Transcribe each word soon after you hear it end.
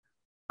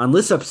On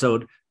this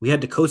episode, we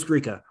head to Costa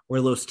Rica,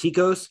 where Los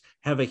Ticos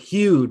have a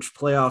huge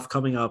playoff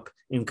coming up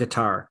in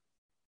Qatar.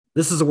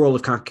 This is the World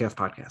of CONCACAF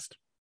podcast.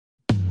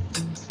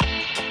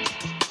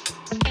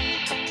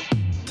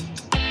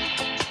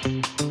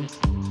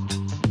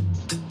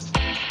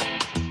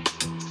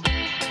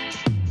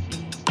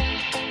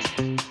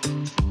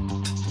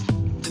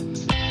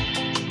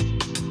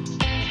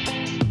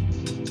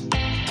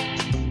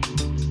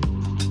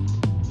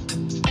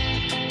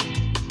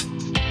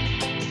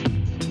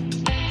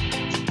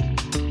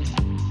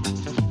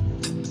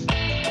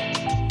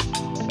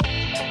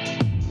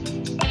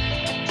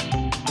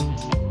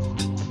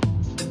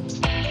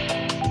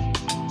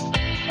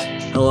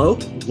 Hello,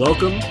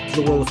 welcome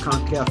to the World of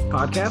CONCACAF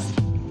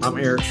podcast. I'm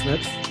Eric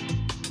Schmitz.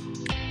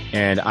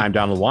 And I'm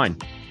Donald Wine.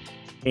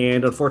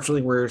 And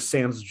unfortunately, we're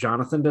sans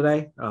Jonathan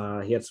today.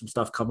 He had some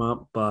stuff come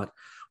up, but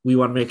we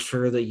want to make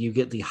sure that you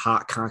get the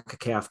hot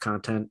CONCACAF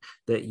content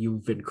that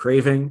you've been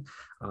craving.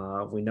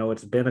 We know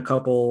it's been a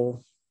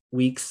couple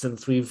weeks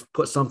since we've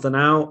put something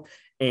out,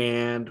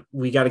 and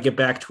we got to get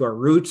back to our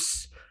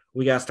roots.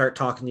 We got to start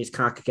talking these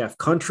CONCACAF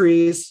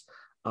countries.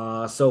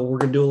 So we're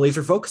going to do a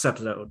laser focus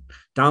episode.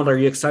 Donald, are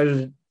you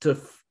excited to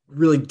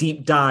really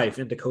deep dive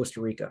into Costa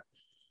Rica?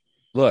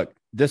 Look,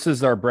 this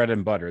is our bread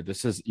and butter.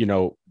 This is,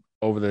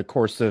 over the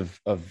course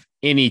of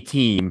any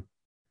team,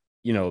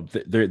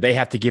 they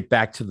have to get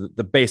back to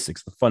the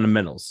basics, the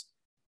fundamentals.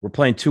 We're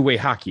playing two-way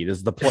hockey. This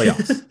is the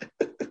playoffs.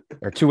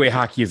 Our two-way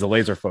hockey is a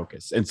laser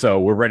focus. And so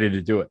we're ready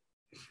to do it.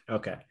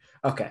 Okay.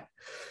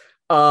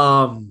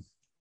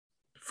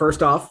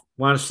 First off,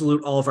 want to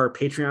salute all of our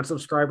Patreon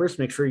subscribers.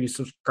 Make sure you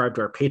subscribe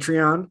to our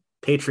Patreon,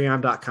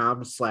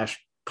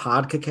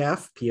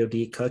 patreon.com/podcacaf,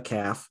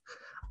 PODCACAF.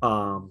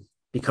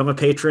 Become a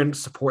patron,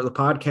 support the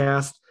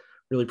podcast.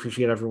 Really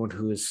appreciate everyone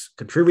who is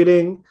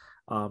contributing,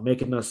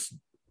 making us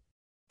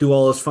do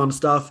all this fun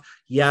stuff.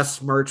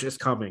 Yes, merch is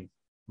coming.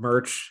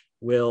 Merch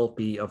will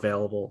be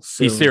available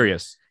soon. He's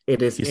serious.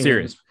 It is. He's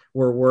serious.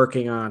 We're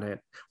working on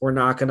it. We're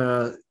not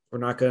gonna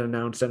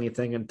announce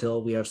anything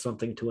until we have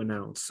something to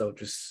announce. So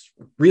just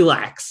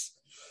relax.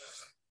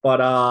 But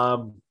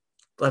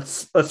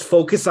let's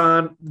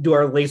do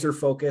our laser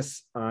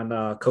focus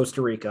on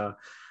Costa Rica.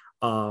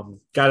 Got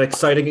an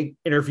exciting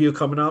interview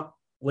coming up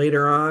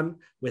later on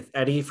with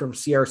Eddie from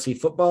CRC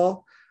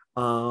Football.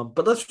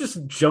 But let's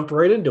just jump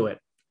right into it.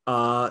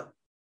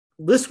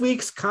 This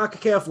week's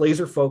CONCACAF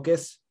laser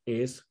focus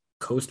is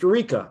Costa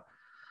Rica.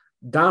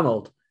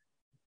 Donald,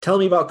 tell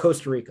me about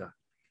Costa Rica.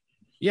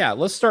 Yeah,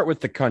 let's start with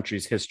the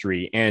country's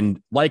history.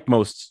 And like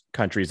most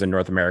countries in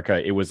North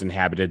America, it was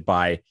inhabited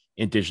by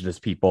indigenous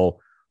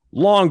people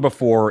long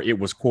before it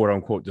was quote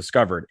unquote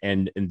discovered.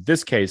 And in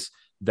this case,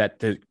 that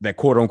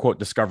quote unquote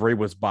discovery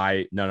was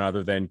by none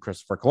other than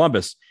Christopher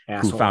Columbus,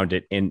 who found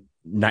it in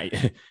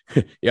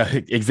yeah,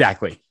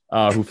 exactly.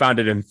 Who found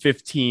it in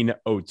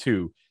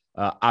 1502.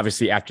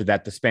 Obviously, after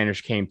that, the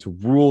Spanish came to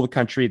rule the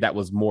country. That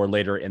was more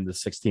later in the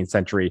 16th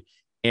century.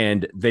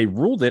 And they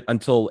ruled it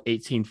until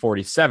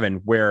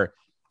 1847, where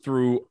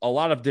through a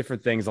lot of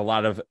different things, a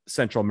lot of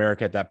Central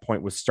America at that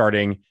point was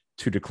starting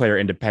to declare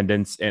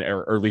independence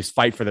or at least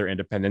fight for their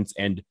independence.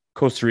 And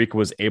Costa Rica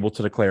was able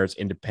to declare its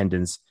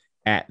independence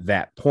at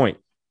that point.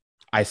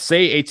 I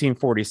say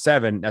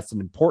 1847, that's an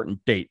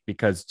important date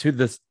because to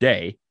this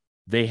day,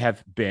 they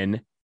have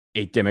been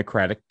a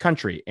democratic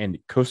country, and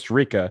Costa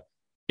Rica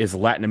is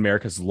Latin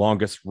America's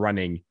longest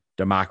running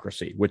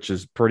democracy, which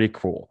is pretty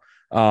cool.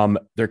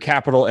 Their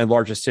capital and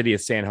largest city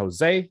is San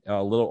Jose,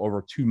 a little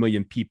over 2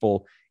 million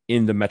people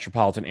in the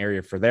metropolitan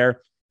area for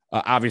there.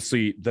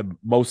 Obviously, the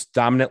most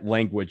dominant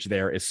language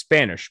there is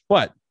Spanish,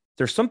 but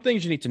there's some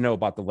things you need to know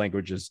about the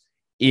languages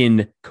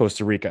in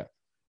Costa Rica.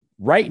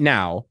 Right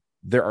now,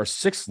 there are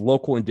 6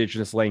 local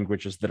indigenous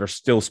languages that are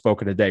still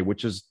spoken today,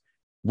 which is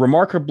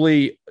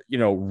remarkably,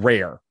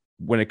 rare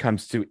when it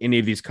comes to any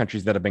of these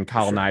countries that have been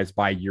colonized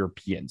by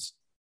Europeans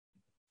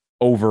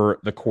over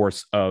the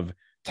course of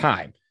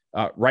time.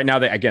 Right now,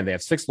 they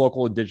have 6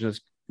 local indigenous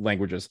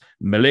languages: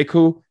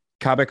 Meleku,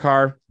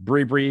 Cabekar,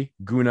 Bribri,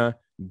 Guna,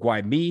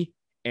 Guaymi,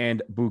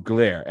 and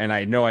Bugler. And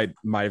I know I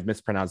might have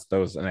mispronounced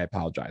those, and I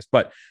apologize.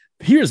 But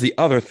here's the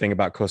other thing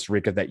about Costa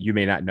Rica that you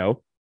may not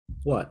know.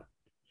 What?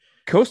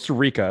 Costa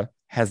Rica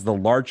has the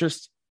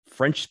largest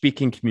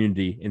French-speaking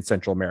community in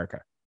Central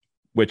America,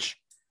 which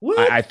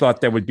I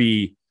thought that would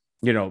be,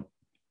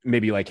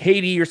 maybe like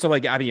Haiti or something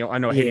like that. I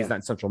know Haiti's not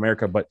in Central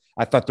America, but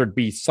I thought there'd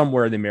be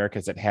somewhere in the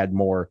Americas that had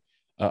more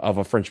of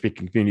a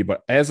French-speaking community.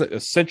 But as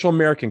Central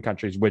American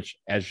countries, which,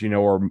 as you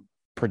know, are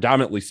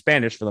predominantly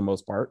Spanish for the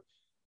most part,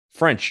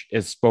 French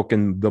is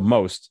spoken the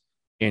most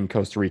in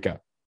Costa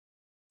Rica.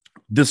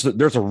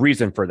 There's a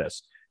reason for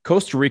this.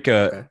 Costa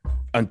Rica,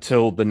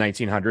 until the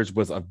 1900s,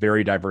 was a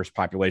very diverse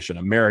population: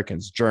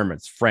 Americans,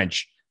 Germans,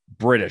 French,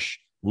 British,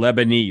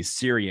 Lebanese,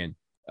 Syrian,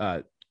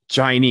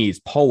 Chinese,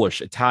 Polish,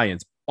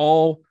 Italians,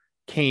 all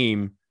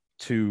came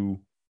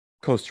to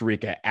Costa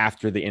Rica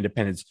after the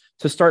independence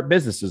to start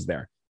businesses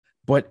there.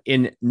 But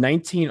in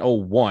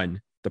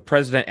 1901, the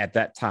president at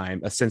that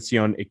time,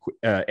 Ascension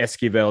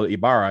Esquivel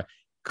Ibarra,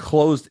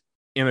 closed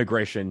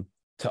immigration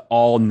to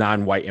all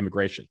non-white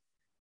immigration.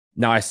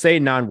 Now, I say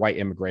non-white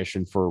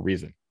immigration for a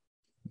reason.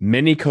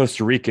 Many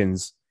Costa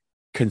Ricans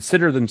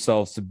consider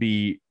themselves to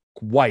be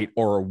white,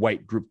 or a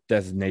white group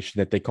designation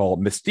that they call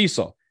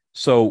mestizo.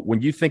 So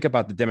when you think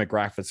about the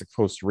demographics of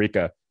Costa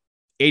Rica,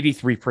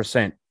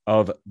 83%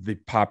 of the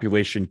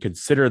population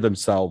consider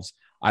themselves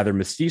either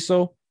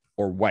mestizo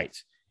or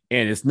white.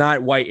 And it's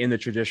not white in the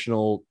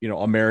traditional,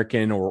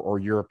 American or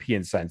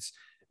European sense.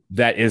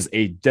 That is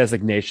a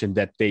designation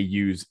that they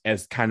use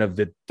as kind of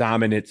the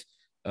dominant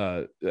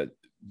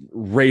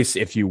race,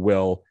 if you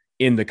will,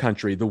 in the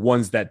country, the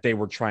ones that they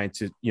were trying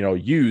to,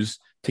 use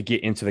to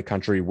get into the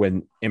country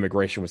when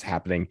immigration was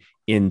happening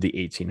in the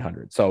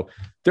 1800s. So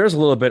there's a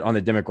little bit on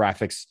the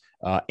demographics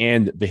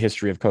and the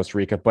history of Costa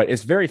Rica, but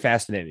it's very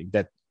fascinating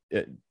that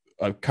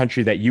a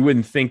country that you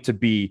wouldn't think to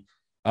be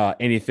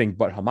anything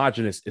but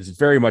homogenous is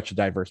very much a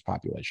diverse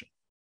population.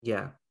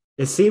 Yeah,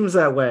 it seems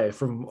that way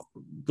from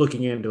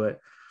looking into it.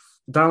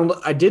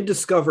 Donald, I did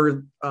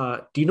discover,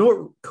 do you know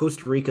what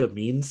Costa Rica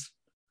means?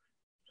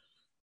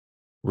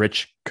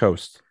 Rich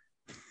coast.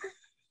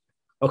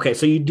 Okay,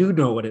 so you do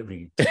know what it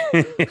means.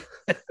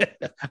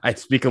 I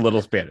speak a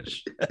little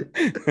Spanish.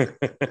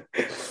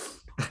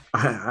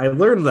 I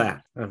learned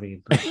that. I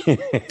mean,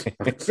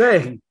 I'm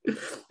saying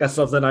that's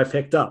something I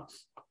picked up.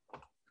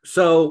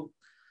 So,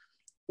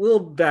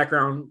 little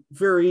background,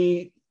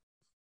 very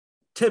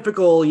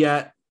typical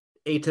yet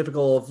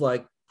atypical of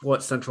like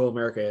what Central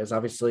America is.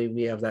 Obviously,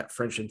 we have that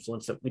French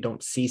influence that we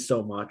don't see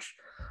so much.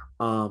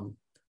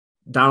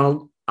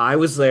 Donald, I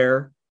was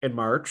there in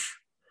March.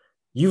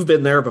 You've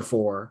been there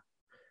before.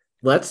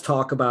 Let's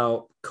talk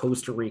about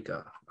Costa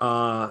Rica.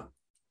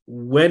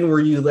 When were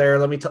you there?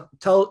 Let me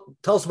tell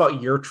us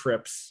about your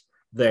trips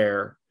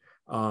there,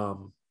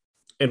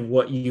 and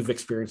what you've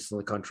experienced in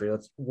the country.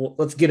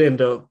 Let's get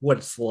into what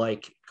it's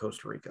like in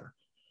Costa Rica.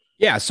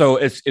 Yeah, so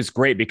it's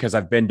great because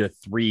I've been to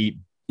three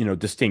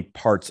distinct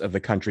parts of the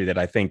country that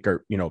I think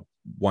are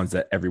ones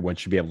that everyone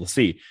should be able to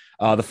see.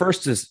 The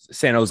first is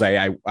San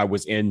Jose. I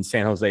was in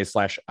San Jose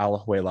 /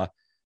 Alajuela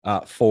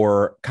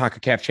for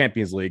CONCACAF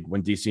Champions League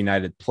when DC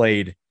United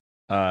played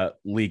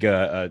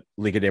Liga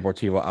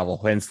Deportiva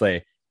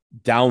Alajuelense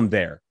down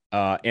there,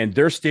 and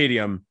their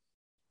stadium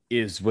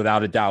is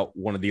without a doubt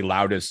one of the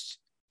loudest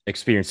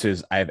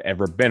experiences I've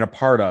ever been a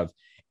part of.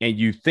 And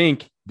you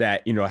think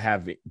that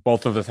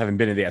both of us having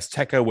been in the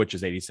Azteca, which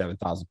is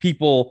 87,000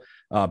 people,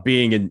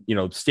 being in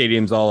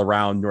stadiums all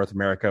around North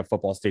America,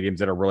 football stadiums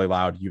that are really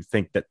loud, you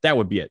think that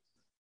would be it.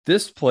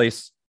 This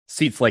place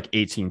seats like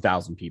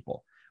 18,000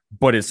 people,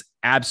 but it's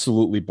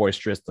absolutely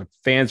boisterous. The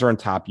fans are on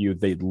top of you.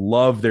 They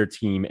love their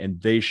team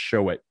and they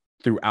show it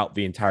throughout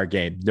the entire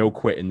game. No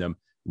quitting them.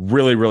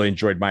 Really, really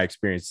enjoyed my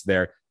experience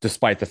there,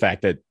 despite the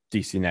fact that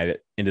DC United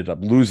ended up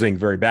losing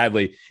very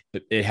badly.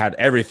 It had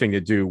everything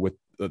to do with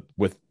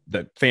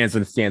the fans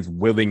in the stands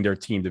willing their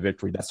team to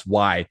victory. That's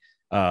why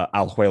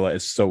Alajuela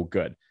is so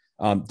good.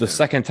 The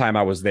second time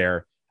I was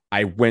there,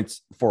 I went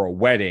for a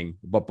wedding,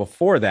 but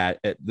before that,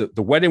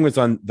 the wedding was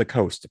on the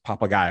coast,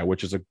 Papagayo,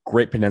 which is a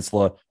great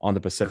peninsula on the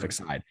Pacific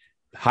side.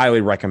 Highly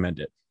recommend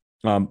it.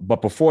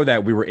 But before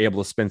that, we were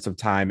able to spend some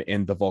time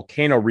in the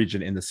volcano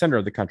region in the center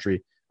of the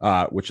country,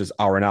 which is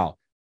Arenal,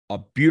 a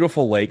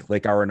beautiful lake,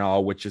 Lake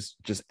Arenal, which is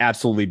just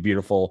absolutely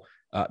beautiful.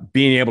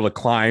 Being able to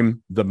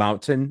climb the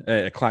mountain,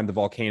 climb the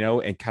volcano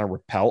and kind of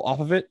rappel off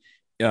of it.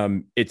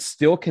 It's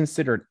still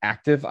considered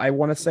active, I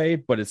want to say,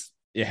 but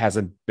it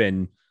hasn't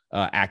been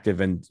active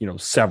in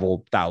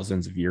several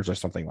thousands of years or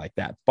something like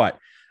that. But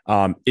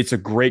it's a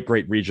great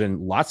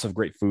region, lots of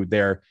great food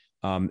there,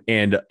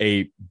 and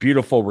a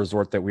beautiful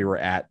resort that we were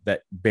at.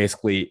 That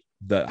basically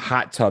the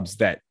hot tubs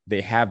that they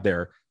have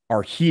there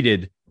are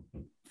heated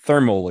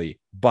thermally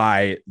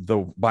by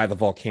the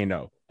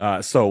volcano.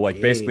 So like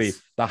basically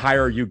the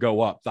higher you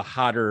go up, the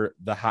hotter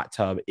the hot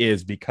tub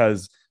is,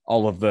 because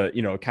all of the,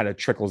 kind of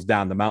trickles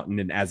down the mountain.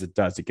 And as it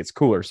does, it gets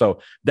cooler. So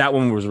that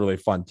one was really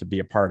fun to be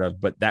a part of.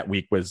 But that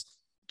week was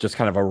just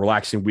kind of a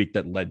relaxing week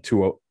that led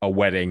to a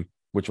wedding,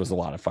 which was a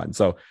lot of fun.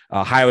 So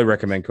highly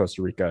recommend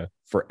Costa Rica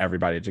for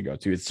everybody to go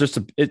to. It's just,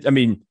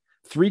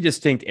 three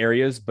distinct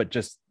areas, but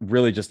just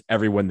really just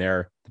everyone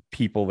there. The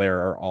people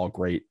there are all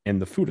great. And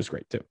the food is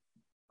great too.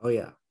 Oh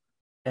yeah,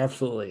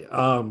 absolutely.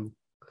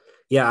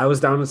 Yeah, I was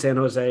down in San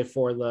Jose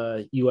for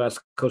the U.S.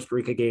 Costa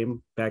Rica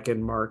game back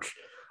in March.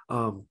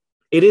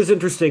 It is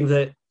interesting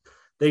that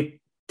they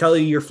tell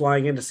you you're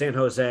flying into San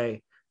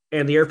Jose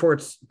and the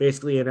airport's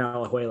basically in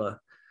Alajuela.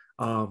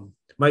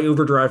 My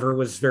Uber driver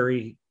was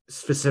very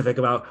specific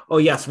about, oh,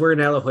 yes, we're in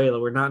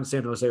Alajuela. We're not in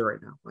San Jose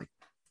right now. I'm like,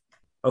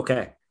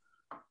 okay,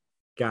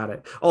 got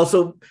it.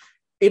 Also,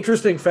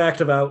 interesting fact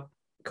about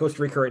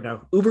Costa Rica right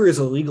now, Uber is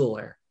illegal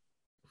there,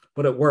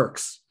 but it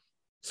works.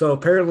 So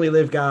apparently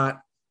they've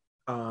got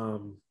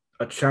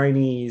a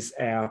Chinese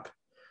app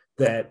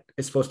that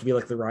is supposed to be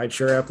like the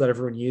rideshare app that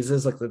everyone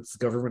uses, like that's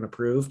government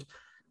approved.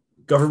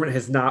 Government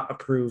has not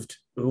approved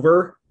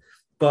Uber,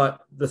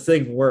 but the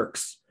thing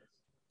works.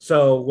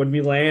 So when we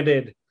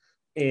landed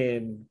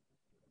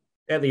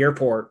at the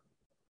airport,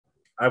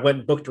 I went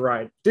and booked a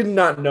ride. Did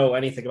not know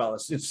anything about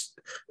this. It's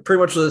pretty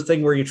much the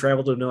thing where you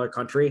travel to another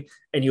country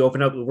and you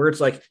open up Uber.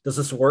 It's like, does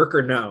this work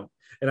or no?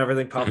 And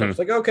everything popped up. It's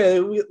like, okay,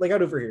 they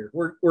got Uber here.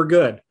 We're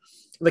good.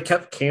 And they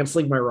kept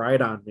canceling my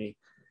ride on me.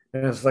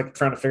 And I was like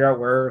trying to figure out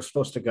where we're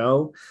supposed to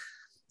go.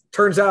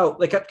 Turns out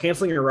they kept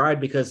canceling your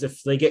ride because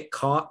if they get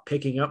caught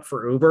picking up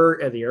for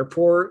Uber at the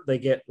airport, they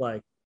get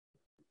like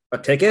a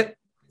ticket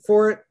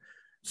for it.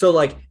 So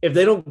like if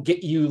they don't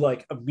get you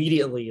like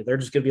immediately, they're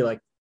just gonna be like,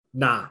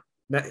 nah,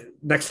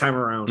 next time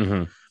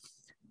around.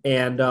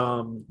 And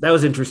that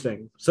was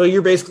interesting. So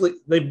you're basically,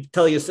 they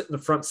tell you to sit in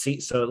the front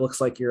seat so it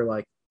looks like you're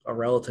like a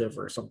relative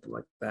or something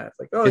like that. It's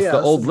like, oh it's yeah,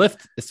 the old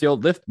Lyft. It's the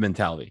old Lyft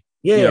mentality.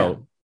 Yeah, you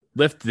know,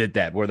 Lyft did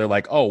that where they're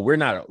like, oh, we're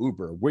not an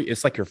Uber.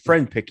 It's like your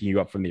friend picking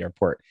you up from the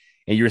airport,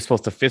 and you were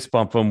supposed to fist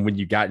bump them when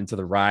you got into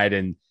the ride,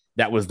 and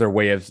that was their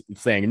way of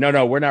saying,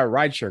 no, we're not a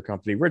rideshare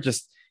company.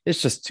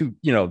 It's just too,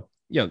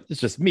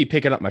 it's just me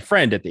picking up my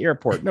friend at the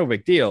airport. No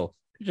big deal.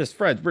 We're just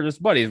friends. We're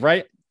just buddies,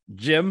 right?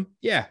 Jim,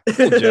 yeah,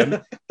 cool,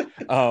 Jim.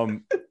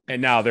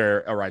 And now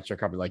they're a rideshare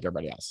company like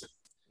everybody else.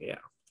 Yeah.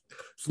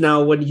 So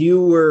now, when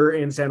you were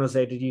in San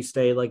Jose, did you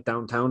stay like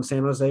downtown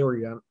San Jose, or were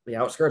you on the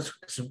outskirts?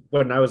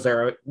 When I was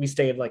there, we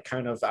stayed like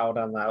kind of out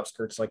on the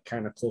outskirts, like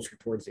kind of closer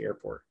towards the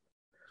airport.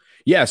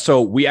 Yeah,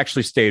 so we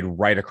actually stayed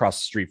right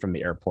across the street from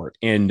the airport,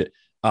 and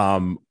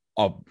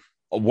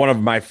one of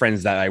my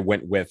friends that I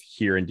went with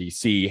here in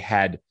DC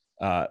had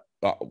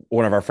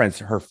one of our friends,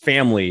 her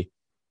family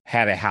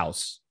had a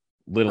house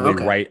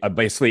literally right.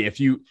 Basically, if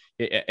you,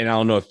 and I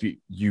don't know if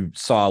you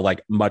saw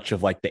like much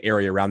of like the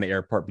area around the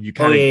airport, but you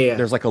kind of,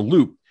 there's like a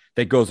loop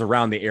that goes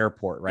around the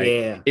airport, right?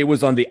 Yeah. It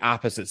was on the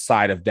opposite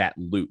side of that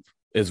loop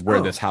is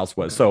where this house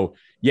was. So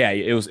yeah,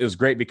 it was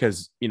great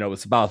because,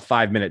 it's about a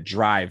 5-minute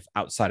drive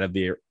outside of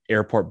the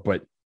airport,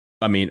 but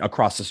I mean,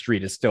 across the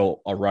street is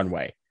still a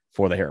runway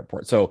for the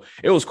airport. So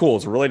it was cool.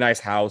 It's a really nice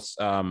house.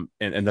 And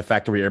the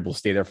fact that we were able to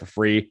stay there for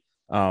free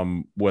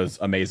was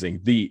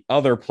amazing. The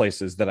other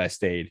places that I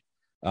stayed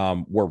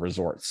were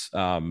resorts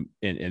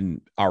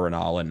in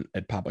Arenal and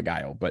at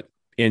Papagayo, but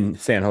in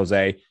San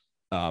Jose,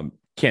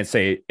 can't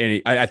say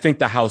any. I think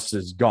the house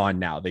is gone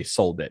now. They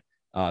sold it.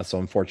 So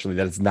unfortunately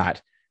that is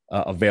not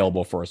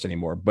available for us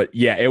anymore. But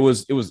yeah, it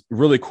was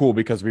really cool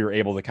because we were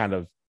able to kind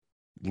of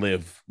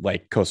live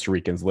like Costa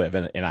Ricans live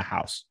in a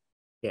house.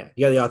 Yeah,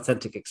 you got the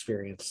authentic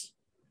experience.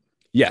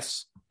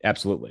 Yes,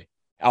 absolutely.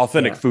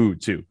 Authentic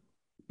food too.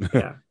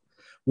 Yeah.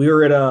 We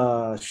were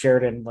at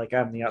Sheridan, like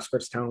on the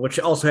outskirts of town, which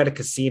also had a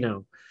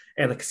casino.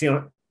 And the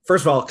casino,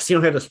 first of all,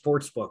 casino had a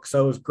sports book.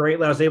 So it was great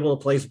that I was able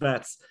to place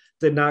bets.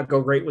 Did not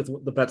go great with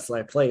the bets that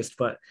I placed,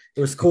 but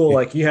it was cool.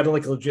 Like you had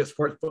like a legit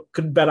sports book,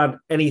 couldn't bet on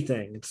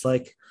anything. It's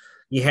like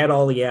you had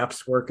all the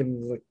apps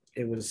working. Like,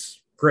 it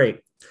was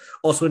great.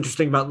 Also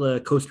interesting about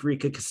the Costa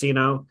Rica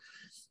casino.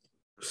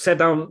 Sat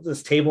down at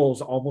this table,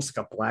 was almost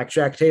like a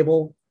blackjack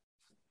table,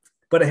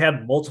 but it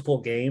had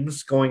multiple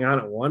games going on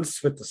at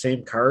once with the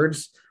same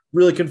cards.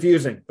 Really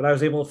confusing, but I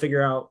was able to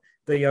figure out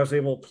that I was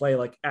able to play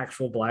like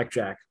actual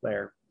blackjack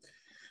there.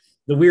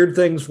 The weird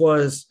things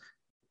was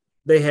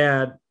they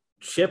had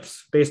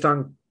chips based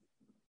on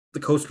the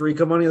Costa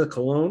Rica money, the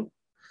colon,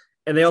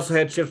 and they also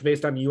had chips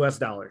based on US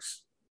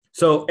dollars.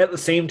 So at the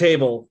same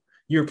table,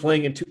 you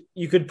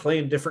could play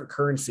in different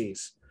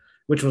currencies,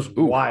 which was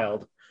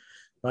wild.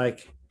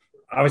 Like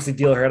obviously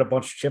dealer had a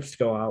bunch of chips to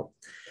go out.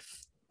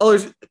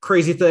 Other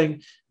crazy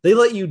thing, they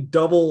let you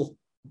double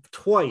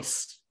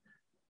twice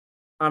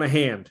on a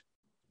hand.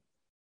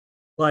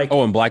 Like,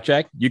 in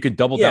blackjack, you could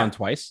double down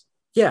twice.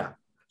 Yeah.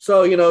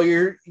 So,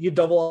 you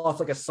double off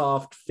like a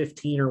soft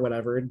 15 or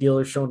whatever, and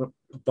dealer's showing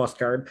a bust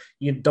card.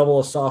 You double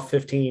a soft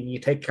 15, you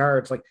take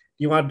cards like,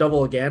 you want to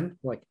double again?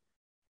 Like,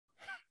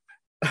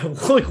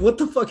 what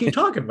the fuck are you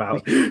talking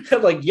about?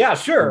 Like, yeah,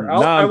 sure.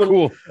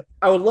 Cool.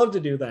 I would love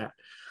to do that.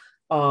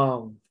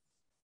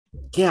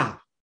 Yeah.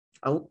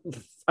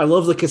 I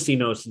love the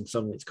casinos in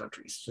some of these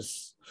countries.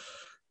 Just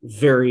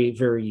very,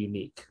 very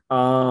unique.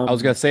 I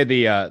was gonna say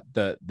the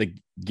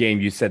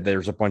game, you said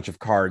there's a bunch of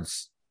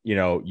cards.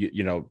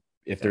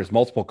 If there's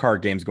multiple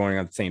card games going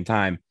on at the same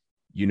time,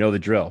 the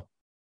drill.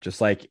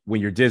 Just like when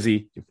you're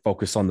dizzy, you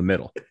focus on the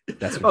middle.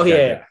 That's what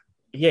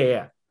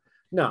yeah.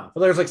 No,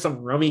 but there's like some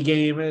rummy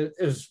game. It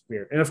was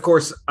weird, and of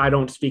course, I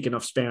don't speak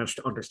enough Spanish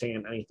to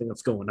understand anything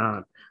that's going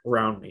on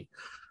around me.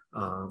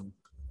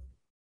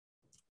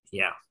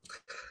 Yeah.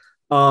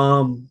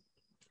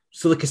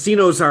 So the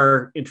casinos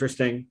are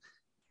interesting.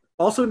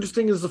 Also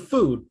interesting is the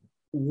food.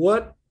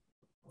 What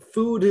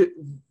do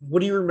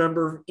you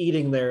remember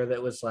eating there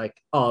that was like,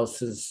 oh,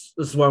 this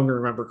is what I'm going to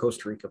remember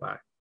Costa Rica by?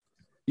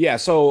 Yeah.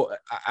 So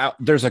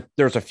there's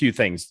a few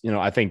things,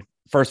 I think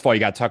first of all, you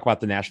got to talk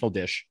about the national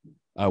dish,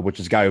 which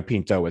is gallo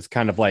pinto. It's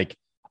kind of like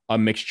a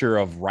mixture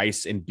of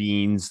rice and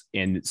beans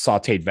and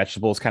sauteed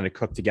vegetables kind of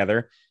cooked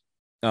together.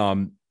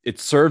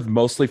 It's served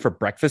mostly for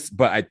breakfast,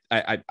 but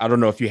I don't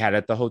know if you had it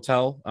at the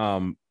hotel,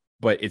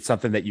 but it's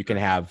something that you can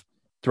have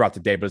throughout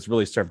the day, but it's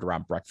really served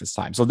around breakfast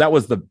time. So that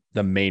was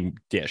the main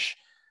dish.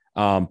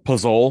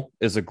 Pozole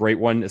is a great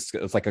one.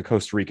 It's like a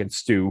Costa Rican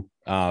stew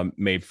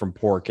made from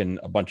pork and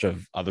a bunch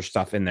of other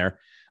stuff in there.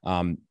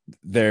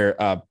 They're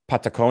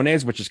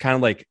patacones, which is kind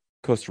of like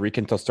Costa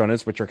Rican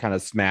tostones, which are kind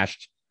of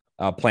smashed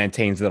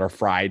plantains that are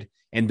fried.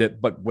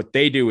 But what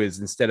they do is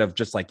instead of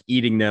just like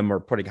eating them or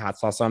putting hot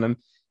sauce on them,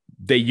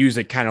 they use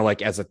it kind of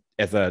like as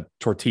a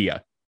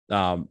tortilla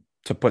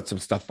to put some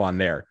stuff on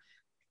there.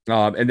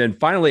 And then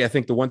finally, I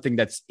think the one thing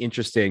that's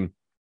interesting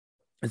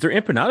is their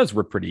empanadas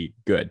were pretty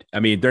good. I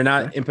mean, they're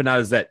not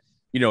empanadas that,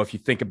 if you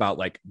think about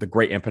like the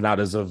great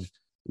empanadas of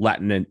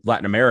Latin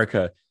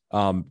America,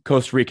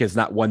 Costa Rica is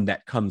not one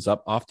that comes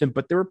up often,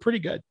 but they were pretty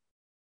good.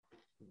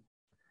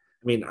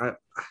 I mean,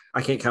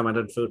 I can't comment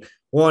on food.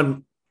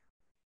 One,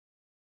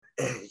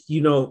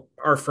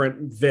 our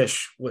friend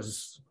Vish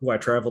was who I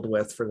traveled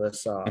with for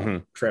this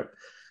trip.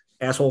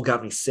 Asshole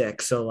got me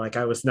sick, so like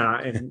I was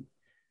not in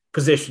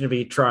position to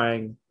be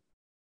trying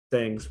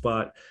things,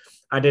 but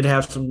I did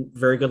have some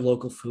very good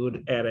local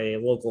food at a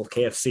local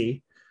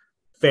KFC.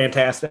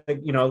 Fantastic.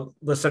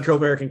 The Central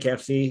American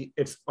KFC,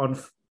 it's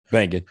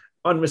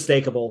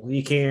unmistakable.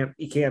 You can't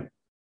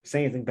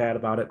say anything bad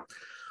about it.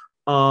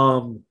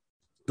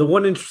 The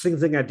one interesting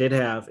thing I did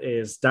have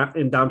is that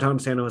in downtown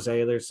San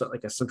Jose, there's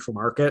like a Central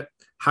Market.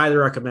 Highly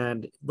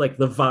recommend. Like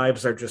the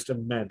vibes are just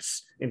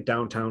immense in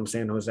downtown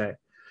San Jose.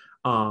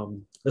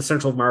 The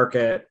Central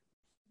Market,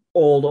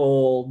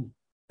 old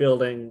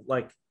building,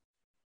 like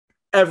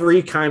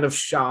every kind of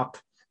shop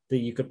that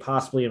you could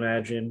possibly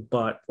imagine,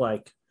 but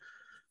like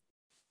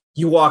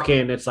you walk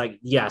in, it's like,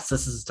 yes,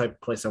 this is the type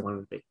of place I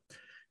wanted to be.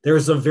 There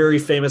was a very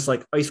famous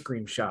like ice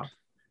cream shop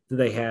that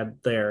they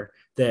had there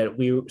that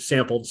we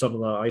sampled some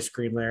of the ice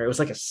cream there. It was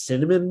like a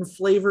cinnamon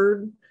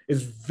flavored.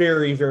 It's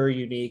very, very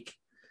unique.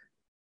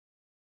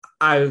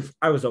 I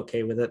was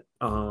okay with it,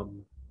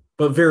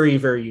 but very,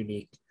 very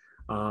unique.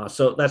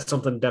 So that's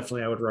something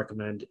definitely I would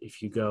recommend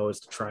if you go, is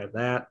to try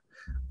that.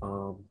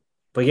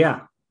 But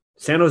yeah,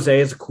 San Jose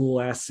is a cool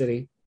ass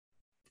city.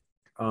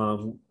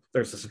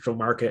 There's a Central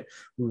Market.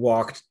 We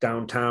walked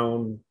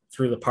downtown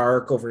through the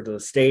park over to the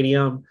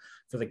stadium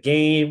for the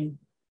game.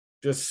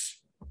 Just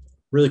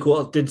really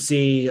cool. Did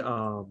see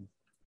the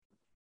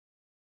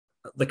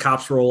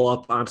cops roll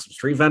up on some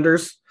street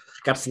vendors.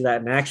 Got to see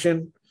that in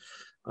action.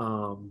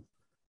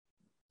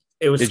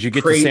 It was. Did you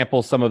get to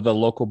sample some of the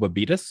local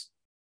bebidas?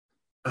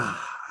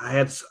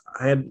 I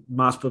had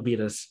Mas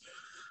bebidas.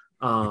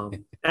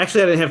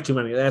 Actually, I didn't have too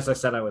many. As I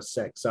said, I was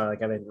sick, so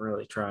like I didn't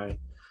really try.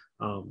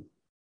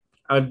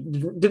 I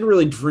didn't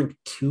really drink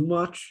too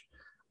much,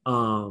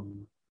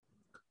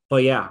 but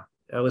yeah,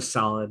 it was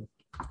solid.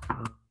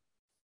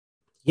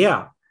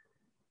 Yeah,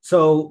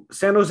 so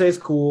San Jose is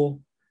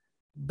cool,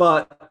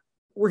 but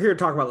we're here to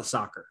talk about the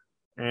soccer,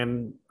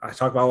 and I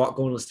talked about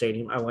going to the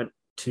stadium. I went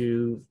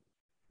to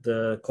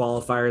the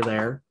qualifier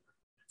there.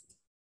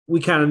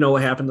 We kind of know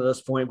what happened to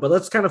this point, but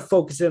let's kind of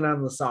focus in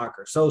on the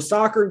soccer. So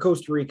soccer in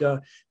Costa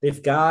Rica,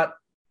 they've got,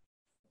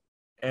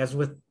 as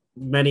with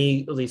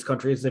many of these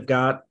countries, they've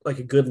got like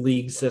a good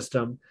league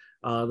system.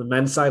 The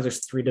men's side,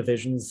 there's 3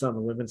 divisions. On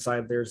the women's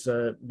side, there's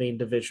a main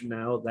division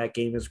now. That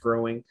game is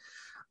growing.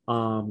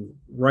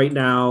 Right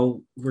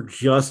now, we're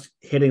just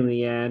hitting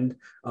the end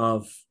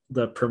of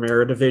the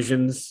Primera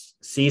Division's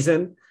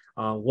season.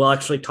 We'll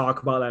actually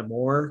talk about that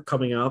more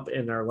coming up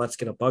in our Let's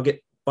Get a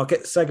Bucket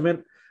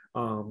segment.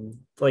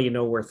 Let you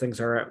know where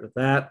things are at with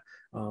that.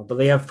 But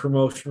they have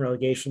promotion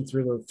relegation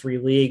through the 3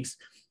 leagues.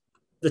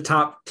 The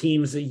top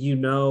teams that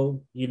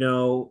Alajuelense,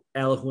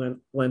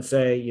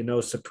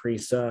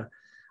 Saprissa.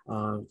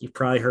 You've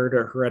probably heard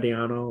of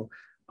Herediano.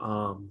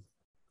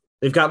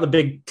 They've got the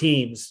big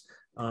teams,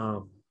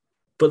 but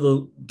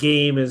the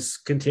game is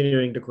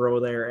continuing to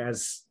grow there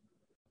as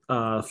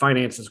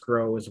finances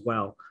grow as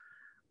well.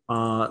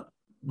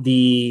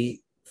 The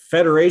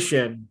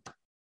federation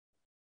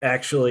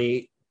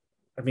actually,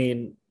 I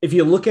mean, if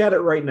you look at it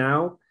right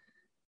now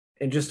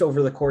and just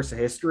over the course of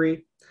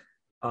history,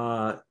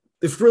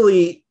 it's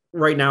really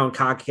right now in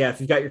CONCACAF,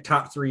 you've got your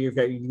top 3, you've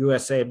got your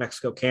USA,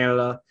 Mexico,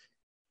 Canada.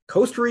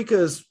 Costa Rica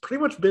has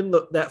pretty much been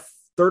that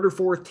 3rd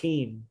or 4th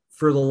team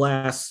for the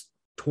last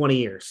 20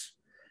 years.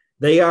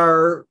 They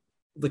are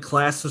the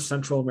class of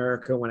Central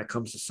America when it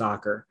comes to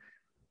soccer.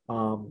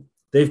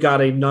 They've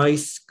got a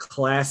nice,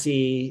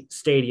 classy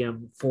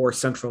stadium for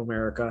Central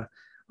America.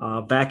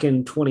 Back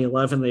in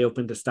 2011, they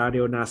opened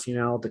Estadio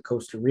Nacional de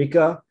Costa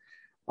Rica.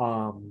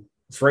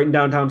 It's right in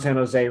downtown San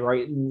Jose,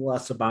 right in La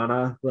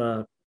Sabana,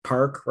 the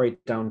park right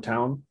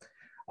downtown.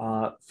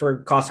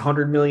 For cost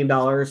 $100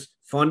 million,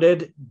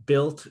 funded,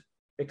 built,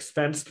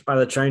 expensed by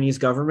the Chinese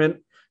government.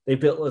 They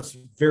built this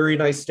very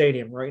nice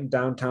stadium right in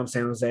downtown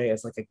San Jose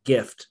as like a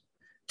gift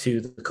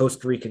to the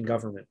Costa Rican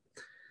government.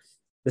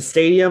 The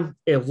stadium,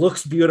 it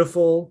looks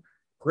beautiful,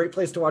 great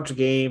place to watch a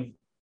game.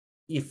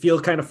 You feel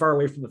kind of far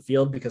away from the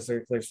field because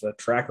there's a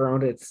track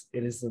around it.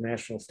 It is the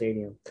national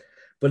stadium,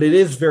 but it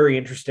is very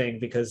interesting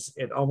because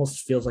it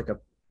almost feels like a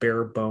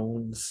bare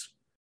bones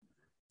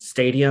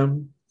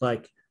stadium.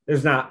 Like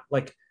there's not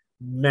like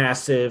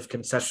massive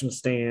concession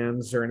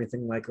stands or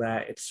anything like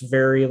that. It's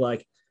very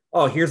like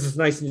oh, here's this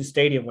nice new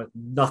stadium with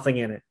nothing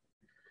in it.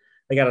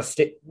 They got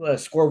a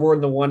scoreboard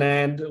in the one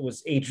end. It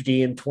was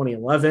HD in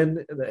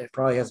 2011. It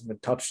probably hasn't been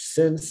touched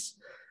since.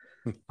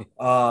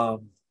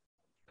 um,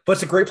 but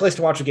it's a great place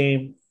to watch a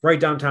game. Right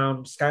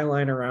downtown,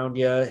 skyline around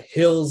you,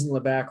 hills in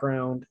the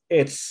background.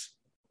 It's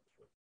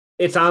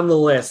on the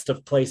list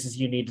of places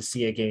you need to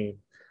see a game.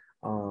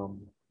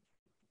 Um,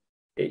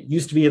 it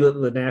used to be that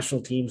the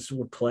national teams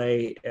would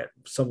play at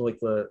some like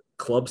the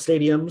club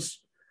stadiums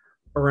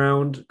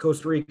around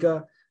Costa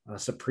Rica,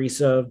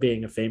 Saprissa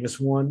being a famous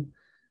one.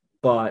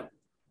 But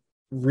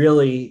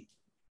really,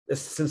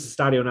 since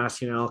the Estadio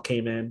Nacional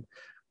came in,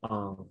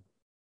 um,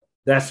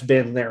 that's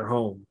been their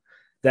home.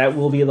 That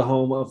will be the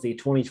home of the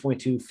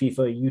 2022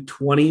 FIFA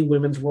U20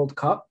 Women's World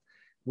Cup,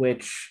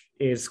 which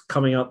is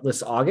coming up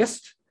this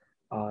August.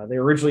 They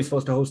were originally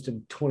supposed to host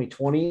in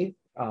 2020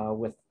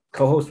 with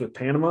co-host with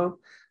Panama,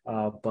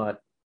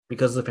 but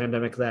because of the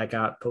pandemic, that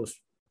got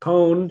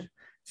postponed.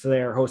 So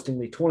they are hosting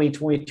the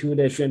 2022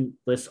 edition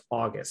this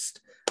August.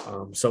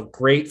 So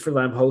great for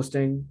them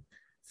hosting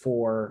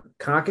for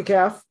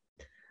CONCACAF.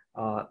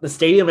 The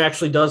stadium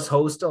actually does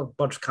host a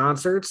bunch of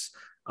concerts.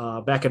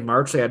 Back in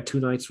March, they had 2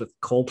 nights with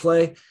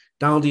Coldplay.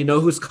 Donald, do you know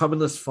who's coming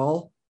this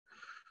fall?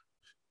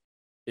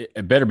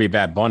 It better be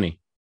Bad Bunny.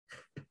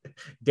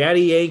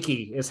 Daddy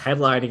Yankee is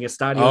headlining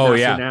Estadio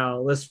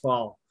Nacional this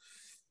fall.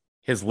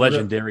 His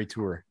legendary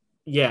tour.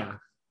 Yeah.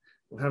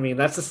 I mean,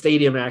 that's a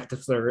stadium act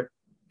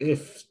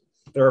if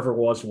there ever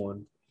was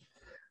one.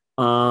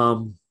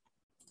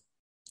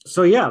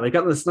 So yeah, they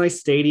got this nice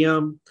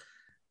stadium.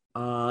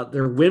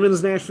 Their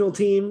women's national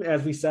team,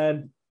 as we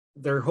said,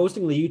 they're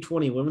hosting the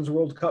U20 Women's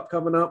World Cup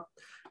coming up,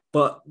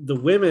 but the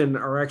women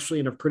are actually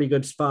in a pretty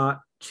good spot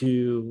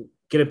to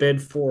get a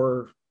bid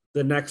for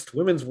the next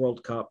Women's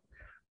World Cup.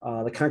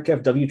 The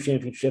CONCACAF W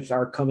Championships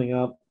are coming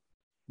up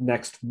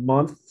next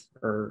month,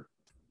 or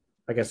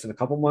I guess in a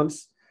couple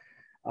months.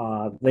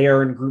 They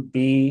are in Group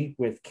B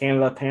with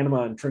Canada,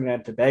 Panama, and Trinidad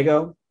and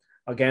Tobago.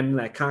 Again,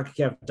 that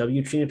CONCACAF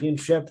W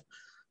Championship.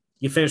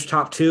 You finish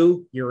top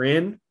 2, you're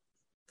in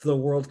for the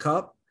World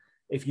Cup.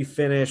 If you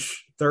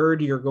finish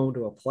third, you're going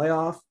to a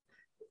playoff.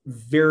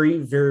 Very,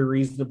 very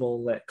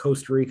reasonable that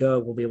Costa Rica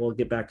will be able to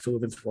get back to the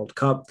Women's World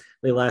Cup.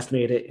 They last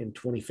made it in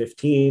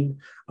 2015,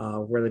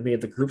 where they made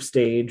the group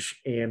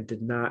stage and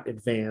did not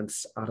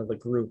advance out of the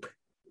group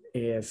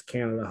as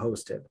Canada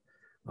hosted.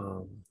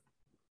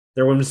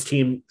 Their women's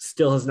team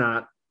still has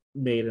not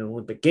made an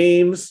Olympic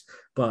Games,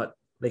 but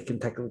they can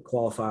technically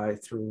qualify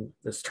through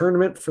this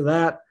tournament for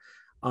that.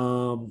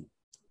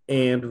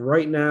 And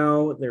right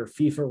now, their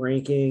FIFA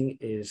ranking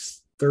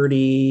is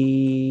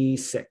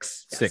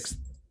 36. Yes.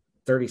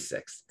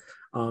 36.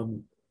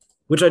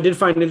 Which I did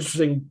find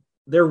interesting.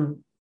 The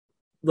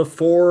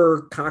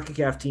 4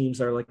 CONCACAF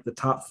teams are like the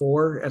top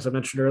 4, as I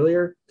mentioned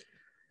earlier.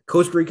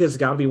 Costa Rica has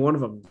got to be one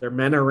of them. Their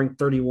men are ranked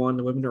 31,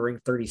 the women are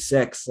ranked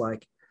 36.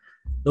 Like,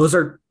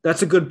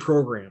 that's a good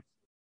program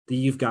that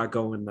you've got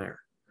going there.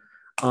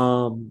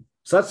 So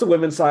that's the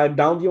women's side.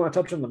 Dom, do you want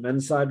to touch on the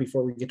men's side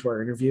before we get to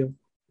our interview?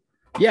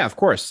 Yeah, of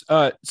course.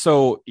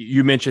 So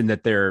you mentioned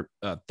that they're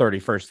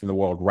 31st in the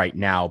world right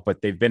now,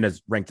 but they've been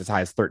ranked as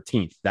high as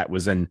 13th. That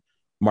was in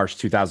March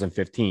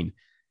 2015.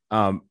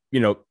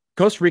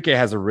 Costa Rica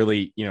has a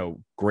really,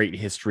 great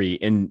history.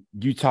 And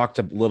you talked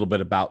a little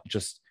bit about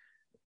just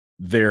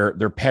their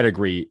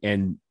pedigree.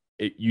 And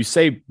you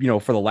say,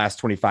 for the last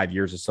 25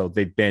 years or so,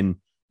 they've been,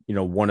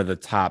 one of the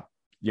top,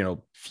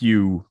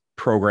 few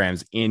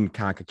programs in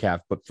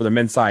CONCACAF. But for the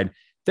men's side,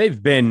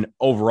 they've been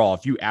overall,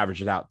 if you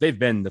average it out, they've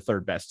been the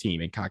 3rd best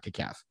team in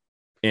CONCACAF.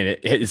 And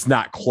it's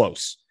not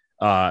close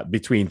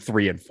between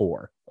 3 and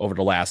 4 over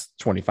the last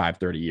 25,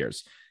 30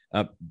 years.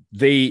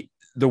 The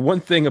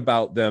one thing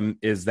about them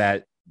is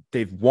that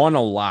they've won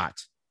a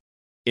lot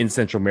in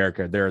Central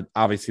America. They're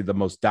obviously the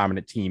most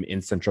dominant team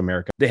in Central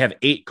America. They have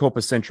 8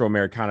 Copa Central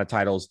Americana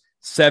titles,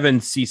 7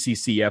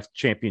 CCCF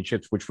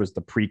championships, which was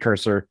the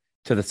precursor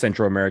to the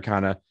Central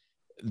Americana.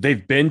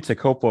 They've been to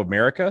Copa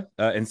America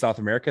in South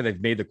America.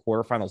 They've made the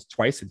quarterfinals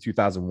twice in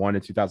 2001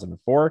 and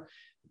 2004.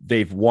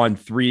 They've won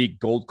 3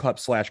 Gold Cup /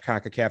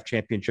 CONCACAF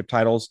championship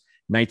titles,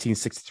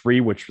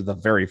 1963, which was the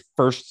very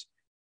first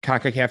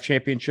CONCACAF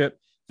championship.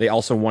 They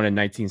also won in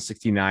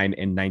 1969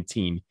 and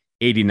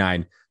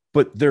 1989.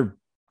 But their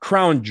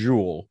crown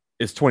jewel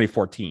is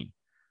 2014,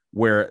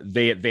 where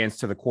they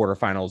advanced to the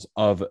quarterfinals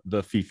of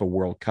the FIFA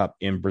World Cup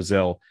in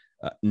Brazil,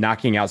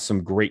 knocking out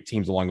some great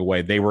teams along the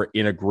way. They were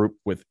in a group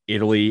with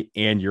Italy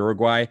and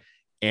Uruguay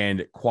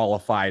and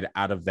qualified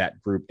out of that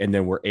group, and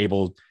then were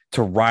able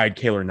to ride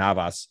Keylor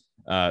Navas,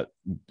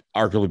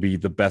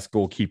 arguably the best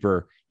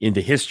goalkeeper in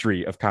the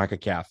history of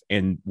CONCACAF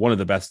and one of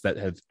the best that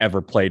have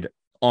ever played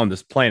on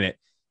this planet.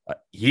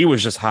 He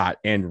was just hot,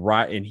 and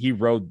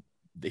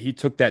he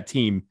took that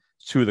team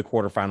to the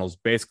quarterfinals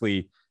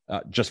basically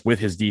just with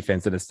his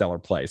defense and his stellar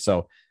play.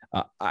 So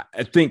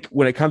I think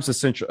when it comes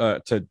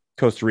to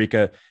Costa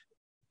Rica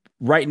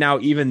right now,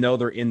 even though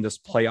they're in this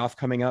playoff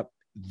coming up,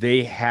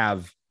 they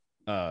have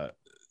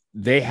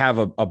they have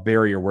a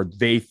barrier where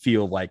they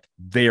feel like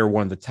they are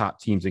one of the top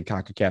teams in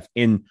CONCACAF.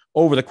 In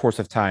over the course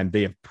of time,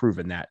 they have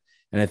proven that.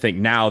 And I think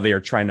now they are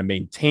trying to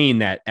maintain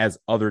that as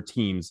other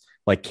teams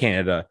like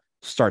Canada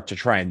start to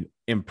try and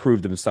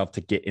improve themselves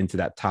to get into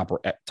that top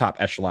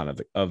echelon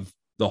of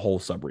the whole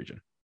subregion.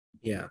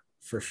 Yeah,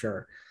 for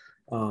sure.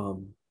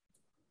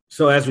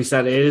 So as we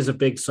said, it is a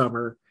big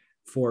summer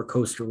for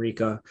Costa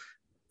Rica.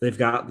 They've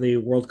got the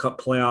World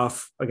Cup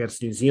playoff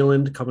against New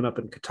Zealand coming up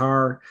in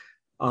Qatar.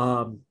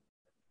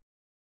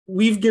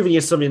 We've given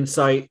you some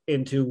insight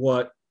into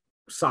what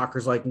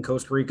soccer's like in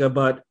Costa Rica,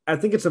 but I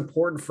think it's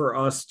important for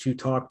us to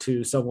talk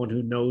to someone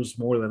who knows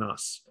more than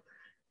us.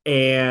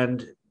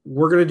 And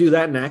we're going to do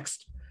that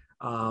next.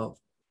 We're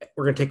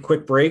going to take a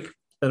quick break.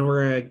 Then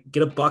we're going to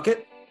get a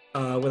bucket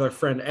with our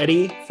friend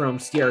Eddie from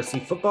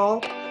CRC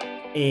Football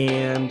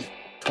and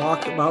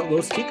talk about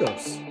Los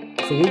Ticos.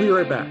 So we'll be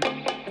right back.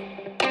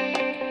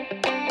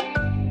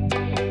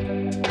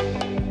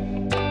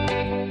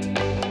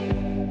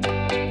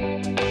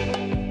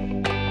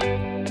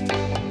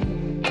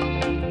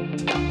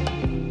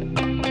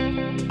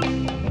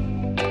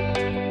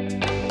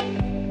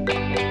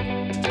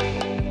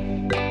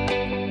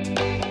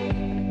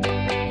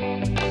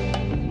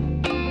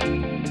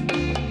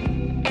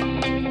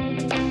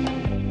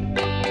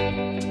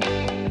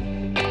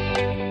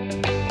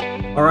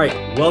 All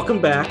right,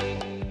 welcome back.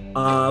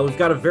 We've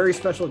got a very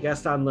special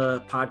guest on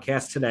the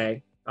podcast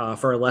today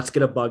for our Let's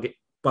Get a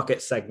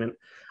Bucket segment.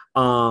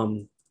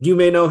 You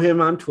may know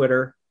him on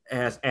Twitter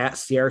as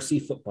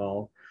 @CRC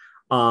Football.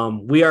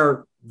 We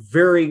are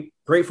very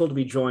grateful to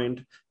be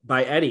joined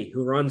by Eddie,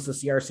 who runs the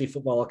CRC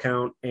Football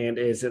account and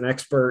is an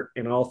expert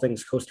in all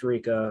things Costa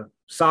Rica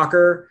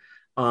soccer.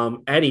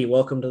 Eddie,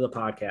 welcome to the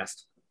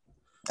podcast.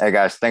 Hey,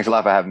 guys. Thanks a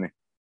lot for having me.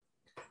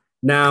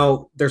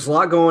 Now, there's a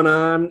lot going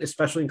on,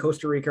 especially in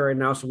Costa Rica right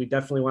now, so we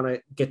definitely want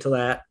to get to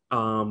that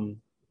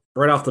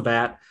right off the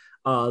bat.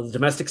 The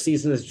domestic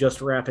season is just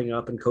wrapping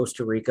up in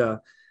Costa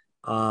Rica.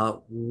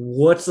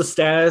 What's the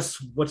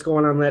status? What's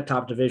going on in that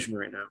top division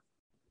right now?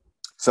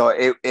 So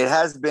it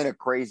has been a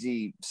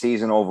crazy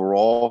season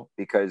overall,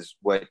 because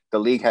what the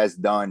league has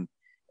done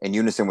in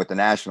unison with the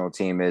national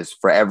team is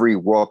for every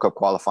World Cup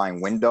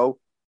qualifying window,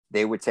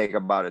 they would take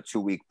about a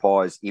 2-week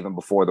pause even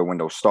before the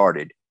window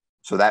started.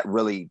 So that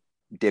really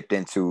dipped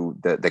into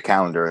the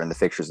calendar and the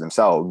fixtures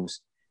themselves,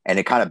 and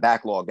it kind of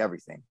backlogged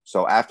everything.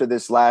 So after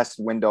this last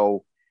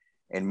window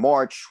in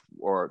March,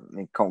 or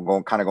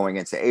going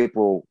into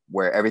April,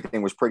 where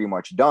everything was pretty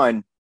much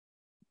done,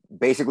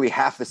 basically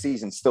half the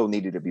season still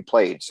needed to be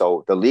played.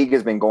 So the league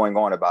has been going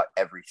on about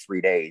every 3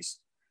 days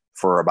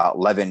for about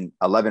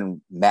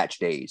 11 match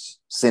days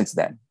since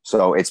then.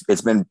 So it's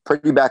been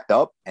pretty backed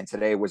up, and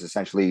today was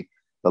essentially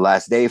the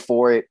last day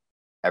for it.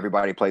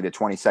 Everybody played the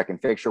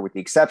 22nd fixture, with the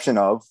exception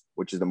of,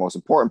 which is the most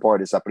important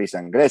part, is Saprissa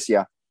and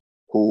Grecia,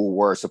 who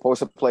were supposed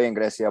to play in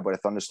Grecia, but a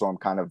thunderstorm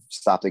kind of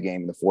stopped the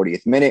game in the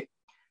 40th minute.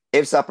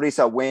 If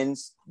Saprissa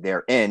wins,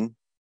 they're in,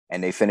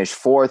 and they finish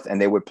 4th, and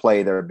they would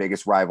play their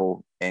biggest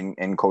rival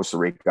in Costa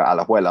Rica,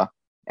 Alajuela,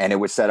 and it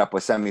would set up a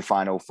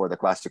semifinal for the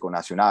Clásico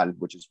Nacional,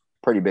 which is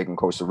pretty big in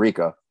Costa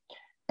Rica.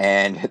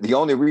 And the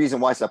only reason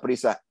why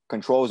Saprissa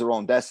controls their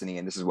own destiny,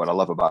 and this is what I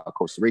love about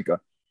Costa Rica,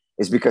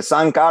 is because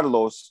San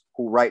Carlos,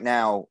 who right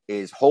now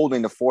is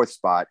holding the 4th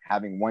spot,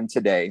 having won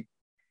today,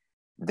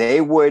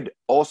 they would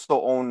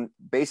also own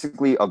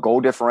basically a goal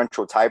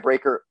differential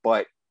tiebreaker,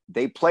 but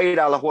they played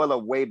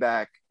Alajuela way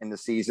back in the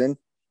season,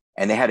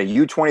 and they had a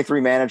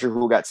U23 manager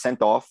who got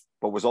sent off,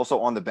 but was also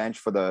on the bench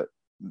for the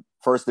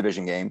first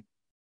division game,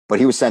 but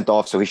he was sent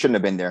off, so he shouldn't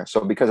have been there.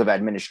 So because of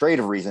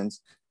administrative reasons,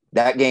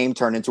 that game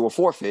turned into a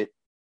forfeit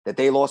that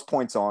they lost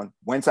points on,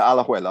 went to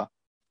Alajuela,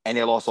 and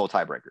they lost all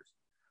tiebreakers.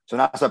 So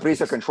now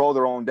Saprissa control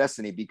their own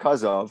destiny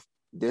because of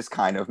this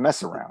kind of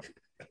mess around.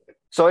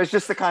 So it's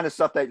just the kind of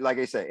stuff that, like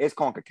I said, it's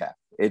CONCACAF.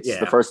 It's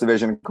the first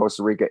division in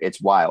Costa Rica.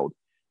 It's wild.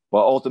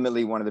 But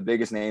ultimately, one of the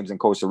biggest names in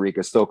Costa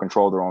Rica still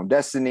control their own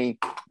destiny.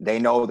 They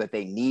know that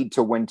they need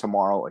to win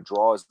tomorrow. A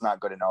draw is not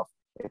good enough.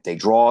 If they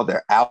draw,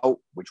 they're out,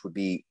 which would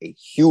be a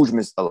huge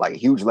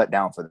huge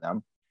letdown for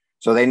them.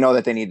 So they know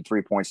that they need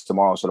 3 points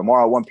tomorrow. So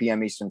tomorrow, 1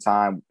 p.m. Eastern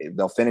time,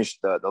 they'll finish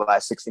the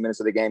last 60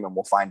 minutes of the game, and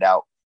we'll find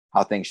out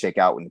how things shake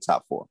out in the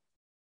top 4.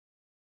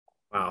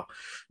 Wow.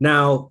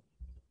 Now,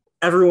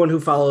 everyone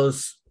who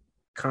follows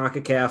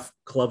CONCACAF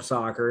club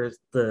soccer,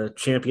 the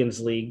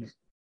Champions League,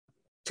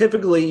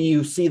 typically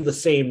you see the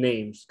same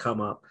names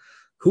come up.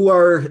 Who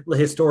are the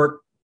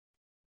historic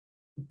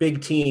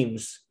big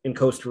teams in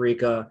Costa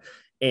Rica?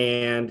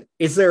 And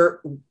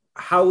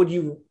how would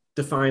you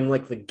define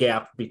like the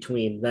gap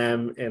between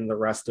them and the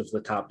rest of the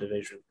top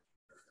division?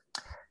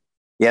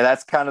 Yeah,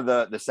 that's kind of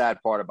the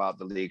sad part about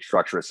the league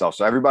structure itself.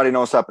 So everybody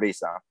knows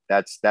Saprissa.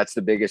 That's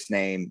the biggest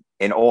name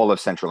in all of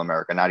Central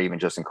America, not even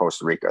just in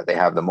Costa Rica. They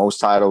have the most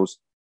titles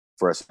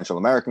for a Central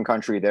American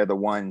country. They're the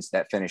ones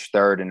that finished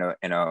 3rd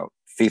in a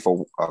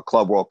FIFA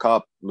Club World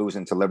Cup,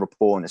 losing to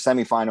Liverpool in the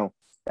semifinal.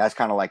 That's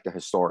kind of like the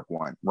historic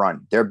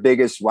run. Their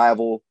biggest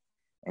rival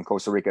in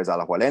Costa Rica is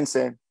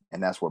Alajuelense,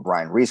 and that's where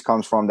Brian Reese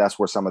comes from. That's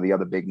where some of the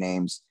other big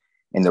names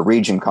in the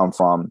region come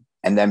from.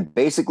 And then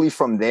basically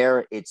from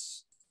there,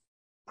 it's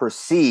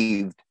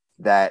perceived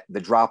that the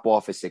drop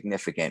off is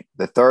significant.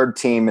 The third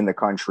team in the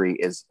country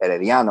is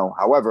Herediano.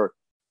 However,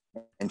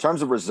 in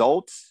terms of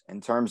results,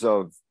 in terms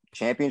of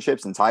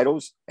championships and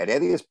titles,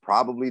 Heredia is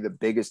probably the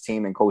biggest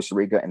team in Costa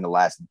Rica in the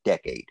last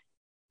decade.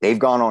 They've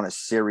gone on a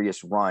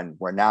serious run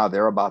where now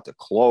they're about to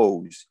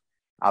close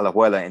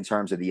Alajuela in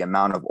terms of the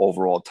amount of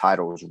overall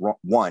titles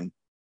won,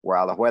 where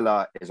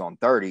Alajuela is on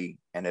 30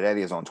 and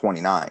Heredia is on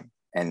 29.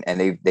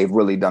 And they've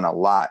really done a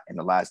lot in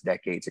the last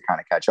decade to kind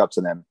of catch up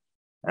to them.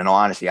 And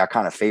honestly, I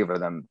kind of favor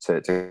them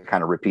to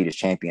kind of repeat as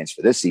champions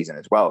for this season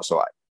as well.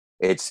 So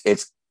it's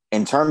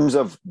in terms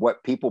of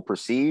what people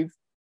perceive,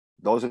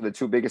 those are the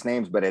two biggest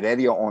names. But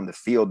Heredia on the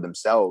field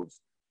themselves,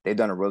 they've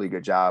done a really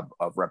good job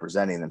of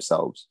representing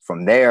themselves.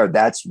 From there,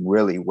 that's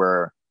really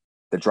where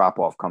the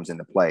drop-off comes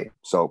into play.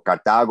 So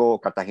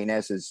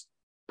Cartagines is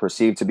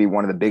perceived to be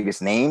one of the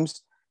biggest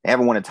names. They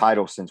haven't won a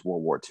title since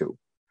World War II.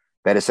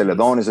 Pérez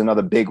Celedón is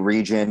another big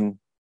region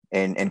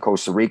in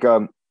Costa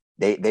Rica.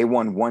 They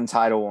won one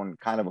title on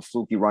kind of a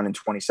fluky run in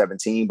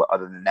 2017, but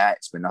other than that,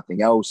 it's been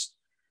nothing else.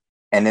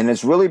 And then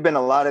it's really been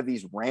a lot of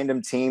these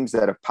random teams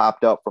that have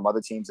popped up from other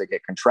teams that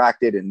get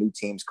contracted and new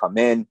teams come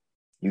in.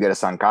 You get a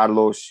San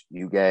Carlos,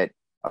 you get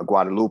a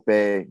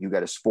Guadalupe, you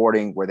get a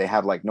Sporting, where they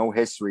have like no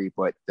history,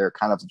 but they're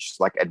kind of just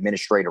like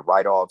administrative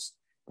write-offs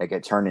that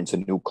get turned into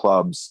new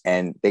clubs.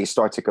 And they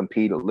start to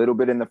compete a little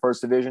bit in the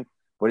first division,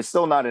 but it's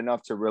still not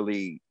enough to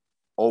really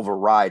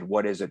override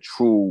what is a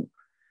true,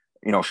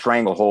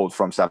 stranglehold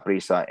from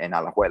Saprissa and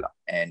Alajuela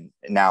and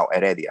now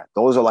Heredia.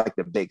 Those are like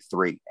the big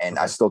three. And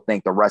I still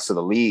think the rest of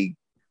the league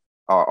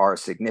are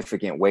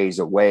significant ways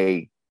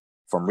away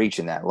from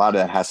reaching that. A lot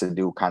of that has to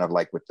do kind of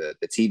like with the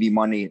TV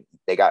money.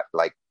 They got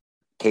like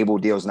cable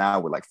deals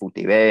now with like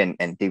FUTV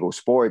and Tigo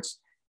Sports,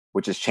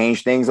 which has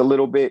changed things a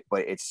little bit,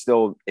 but it's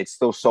still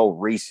so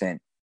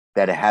recent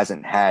that it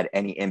hasn't had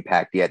any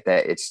impact yet,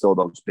 that it's still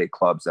those big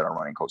clubs that are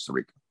running Costa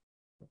Rica.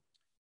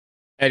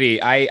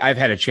 Eddie, I've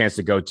had a chance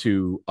to go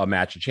to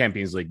a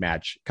Champions League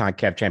match,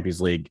 CONCACAF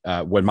Champions League,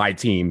 when my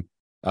team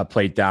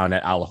played down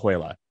at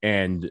Alajuela.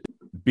 And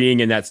being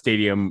in that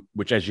stadium,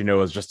 which, as you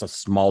know, is just a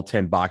small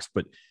tin box,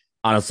 but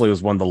honestly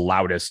was one of the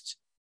loudest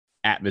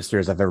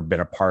atmospheres I've ever been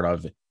a part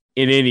of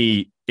in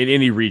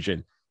any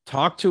region.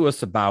 Talk to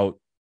us about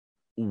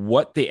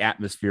what the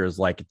atmosphere is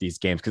like at these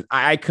games, because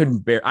I can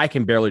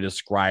barely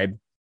describe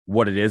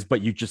what it is, but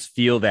you just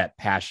feel that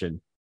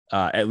passion.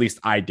 At least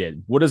I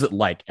did. What is it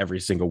like every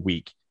single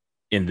week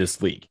in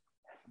this league?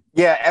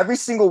 Yeah, every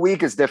single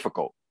week is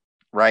difficult,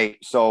 right?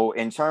 So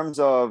in terms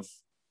of,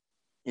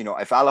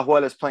 if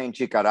Alajuela is playing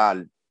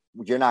Chicaral,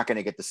 you're not going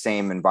to get the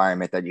same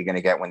environment that you're going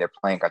to get when they're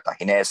playing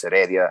Cartagines,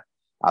 Heredia,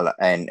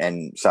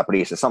 and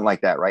Saprissa, something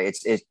like that, right?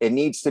 It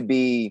needs to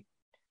be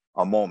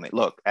a moment.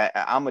 Look,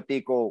 I'm a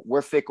Tico.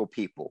 We're fickle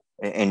people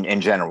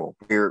in general.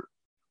 We're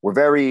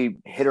very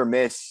hit or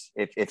miss.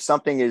 If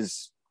something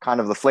is kind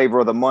of the flavor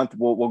of the month,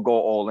 we'll go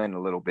all in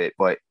a little bit.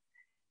 But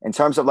in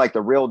terms of like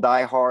the real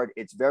diehard,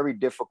 it's very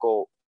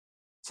difficult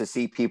to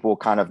see people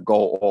kind of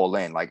go all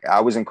in. Like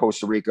I was in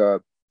Costa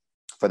Rica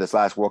for this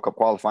last World Cup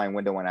qualifying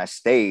window, and I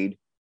stayed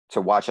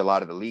to watch a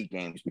lot of the league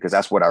games because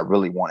that's what I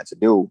really wanted to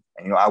do.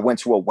 And, I went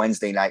to a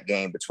Wednesday night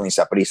game between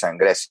Saprissa and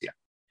Grecia.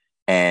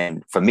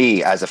 And for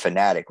me, as a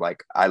fanatic,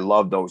 like I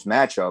love those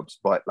matchups,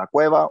 but La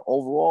Cueva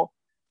overall,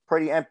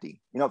 pretty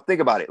empty.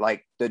 Think about it.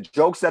 Like the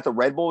jokes that the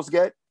Red Bulls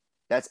get,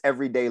 that's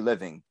everyday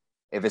living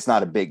if it's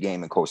not a big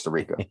game in Costa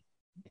Rica,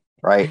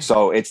 right?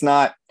 So it's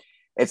not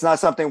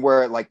something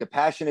where like the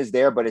passion is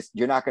there, but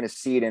you're not going to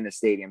see it in the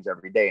stadiums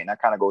every day. And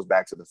that kind of goes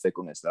back to the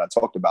fickleness that I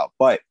talked about.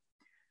 But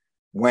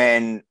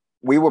when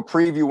we were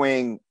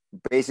previewing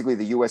basically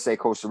the USA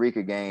Costa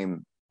Rica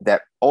game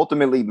that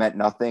ultimately meant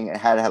nothing, it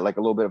had like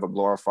a little bit of a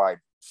glorified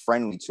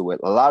friendly to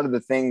it. A lot of the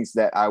things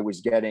that I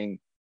was getting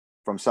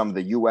from some of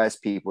the US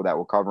people that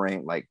were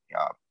covering, like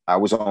I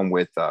was on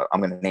with,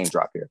 I'm going to name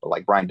drop here, but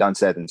like Brian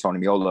Dunseth and Tony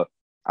Miola,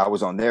 I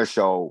was on their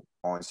show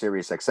on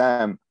Sirius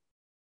XM.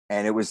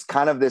 And it was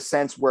kind of this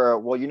sense where,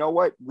 well, you know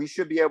what? We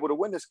should be able to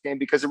win this game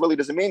because it really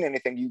doesn't mean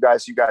anything to you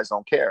guys. You guys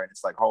don't care. And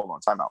it's like, hold on,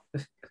 time out.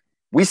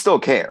 We still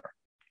care.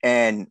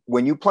 And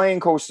when you play in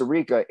Costa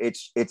Rica,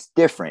 it's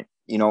different.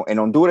 In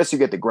Honduras, you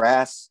get the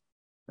grass.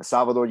 In El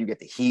Salvador, you get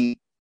the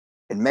heat.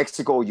 In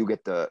Mexico, you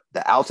get the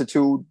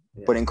altitude.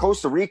 Yeah. But in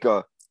Costa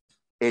Rica,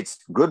 it's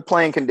good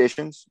playing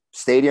conditions.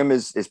 Stadium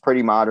is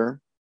pretty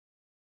modern.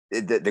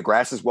 The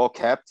grass is well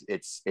kept.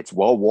 It's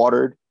well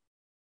watered.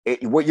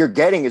 What you're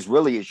getting is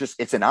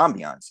it's an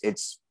ambiance.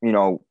 It's,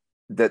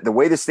 the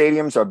way the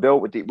stadiums are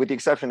built, with the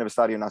exception of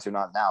Estadio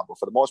Nacional now, but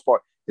for the most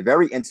part, they're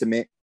very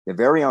intimate. They're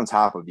very on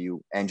top of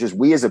you. And just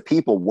we as a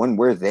people, when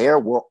we're there,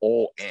 we're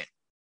all in.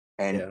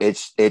 And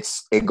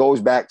it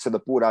goes back to the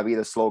Pura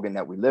Vida slogan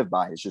that we live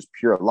by. It's just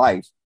pure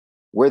life.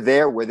 We're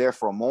there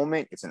for a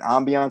moment. It's an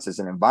ambiance, it's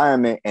an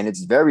environment, and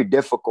it's very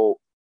difficult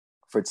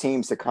for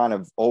teams to kind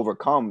of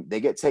overcome. They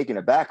get taken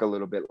aback a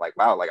little bit, like,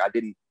 wow, like I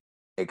didn't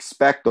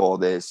expect all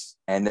this.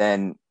 And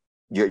then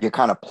you're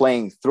kind of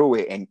playing through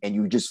it, and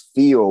you just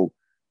feel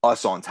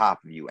us on top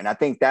of you. And I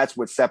think that's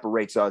what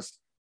separates us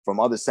from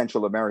other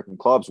Central American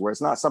clubs, where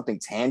it's not something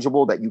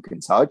tangible that you can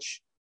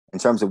touch in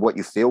terms of what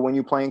you feel when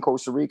you play in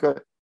Costa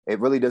Rica. It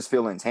really does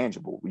feel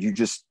intangible.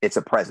 It's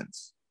a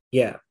presence.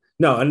 Yeah.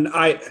 No, and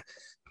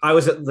I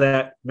was at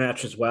that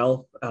match as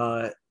well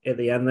at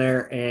the end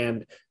there.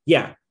 And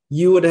yeah,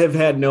 you would have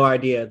had no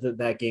idea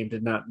that game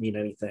did not mean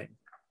anything.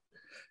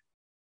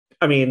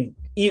 I mean,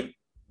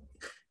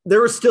 there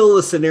were still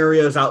the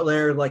scenarios out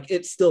there, like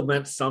it still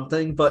meant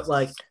something, but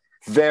like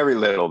very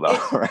little though,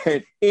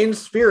 right? In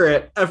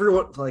spirit,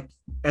 everyone, like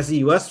as a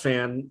US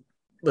fan,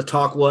 the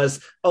talk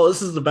was, oh,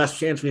 this is the best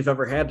chance we've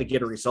ever had to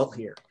get a result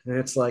here. And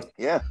it's like,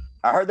 yeah,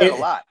 I heard that a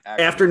lot.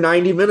 Actually. After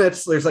 90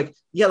 minutes, there's like,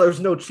 yeah, there's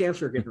no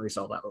chance we're getting a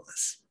result out of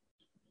this.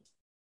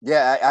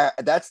 Yeah,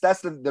 that's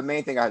the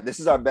main thing. This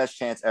is our best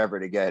chance ever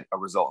to get a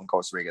result in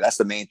Costa Rica. That's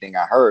the main thing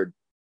I heard.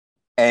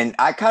 And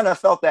I kind of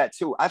felt that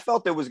too. I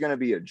felt there was going to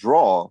be a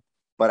draw,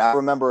 but I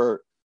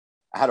remember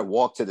I had to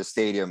walk to the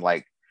stadium.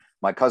 Like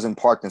my cousin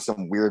parked in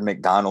some weird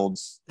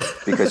McDonald's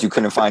because you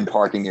couldn't find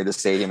parking near the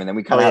stadium. And then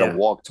we kind of had to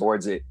walk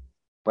towards it.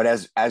 But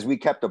as we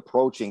kept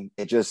approaching,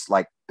 it just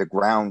like the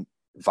ground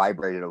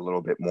vibrated a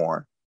little bit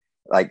more.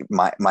 Like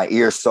my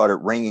ears started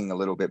ringing a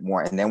little bit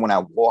more. And then when I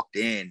walked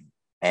in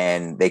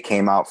and they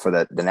came out for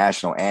the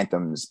national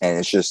anthems, and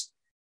it's just,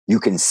 you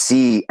can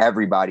see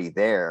everybody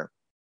there.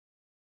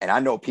 And I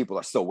know people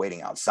are still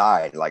waiting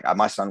outside. Like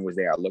my son was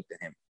there. I looked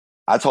at him.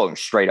 I told him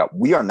straight up,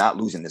 we are not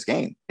losing this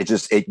game.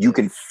 You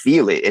can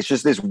feel it. It's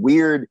just this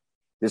weird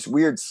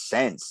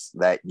sense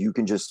that you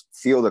can just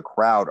feel the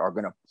crowd are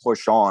going to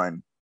push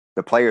on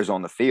the players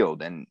on the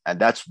field. And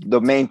that's the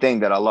main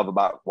thing that I love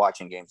about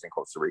watching games in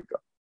Costa Rica.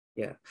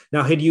 Yeah.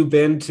 Now, had you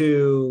been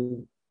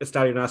to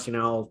Estadio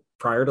Nacional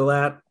prior to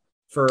that?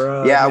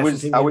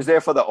 I was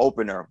there for the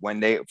opener when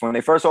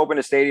they first opened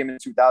the stadium in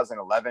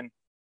 2011.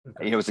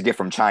 Okay. It was a gift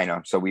from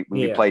China, so we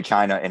played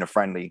China in a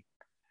friendly.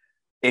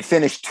 It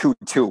finished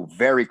 2-2,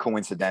 very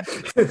coincidental.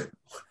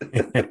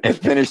 It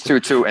finished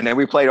 2-2, and then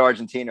we played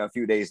Argentina a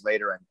few days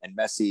later, and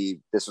Messi.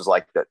 This was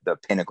like the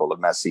pinnacle of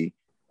Messi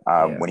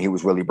when he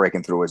was really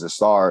breaking through as a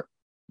star.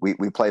 We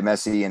played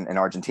Messi in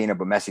Argentina,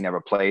 but Messi never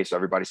played, so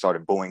everybody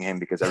started booing him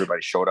because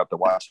everybody showed up to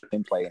watch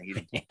him play, and he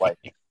didn't play.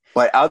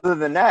 But other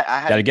than that, I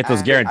had got to get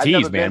those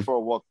guarantees, man. For a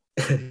walk.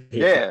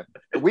 Yeah,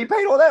 we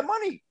paid all that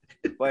money,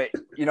 but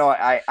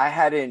I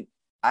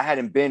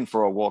hadn't been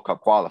for a World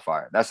Cup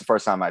qualifier. That's the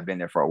first time I'd been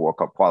there for a World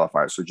Cup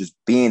qualifier. So just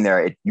being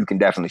there, you can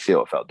definitely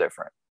feel it felt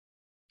different.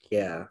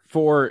 Yeah.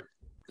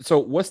 So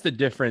what's the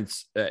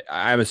difference?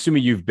 I'm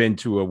assuming you've been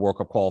to a World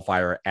Cup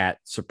qualifier at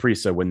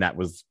Saprissa when that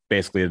was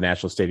basically the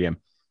national stadium.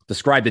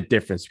 Describe the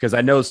difference, because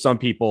I know some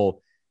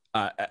people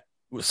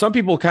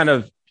kind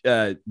of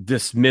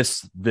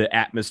dismiss the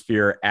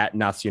atmosphere at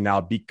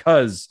Nacional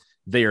because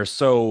they are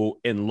so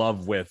in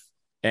love with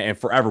and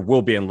forever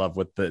will be in love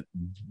with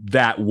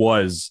that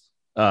which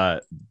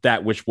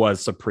was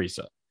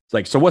Saprissa.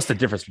 Like, so what's the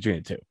difference between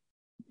the two?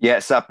 Yeah,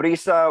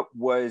 Saprissa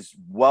was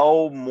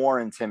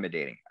more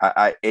intimidating.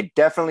 It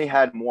definitely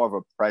had more of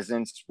a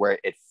presence where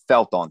it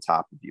felt on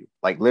top of you.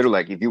 Like literally,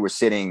 like if you were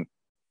sitting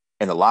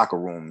in the locker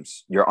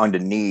rooms, you're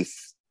underneath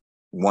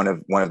one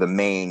of the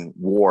main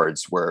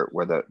wards where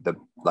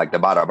the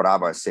Barra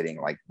Brava is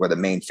sitting, like where the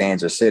main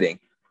fans are sitting,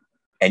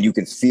 and you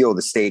can feel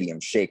the stadium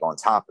shake on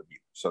top of you.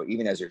 So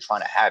even as you're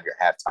trying to have your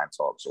halftime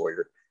talks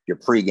or your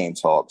pregame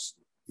talks,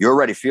 you're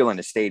already feeling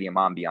the stadium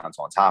ambiance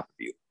on top of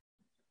you.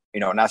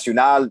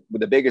 Nacional,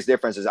 the biggest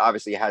difference is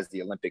obviously it has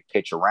the Olympic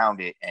pitch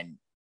around it, and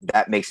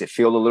that makes it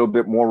feel a little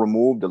bit more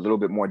removed, a little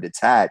bit more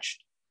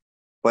detached.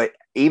 But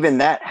even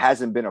that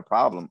hasn't been a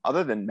problem.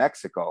 Other than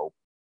Mexico,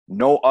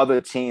 no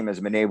other team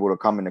has been able to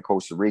come into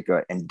Costa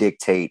Rica and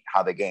dictate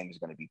how the game is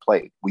going to be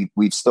played.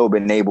 We've still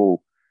been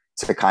able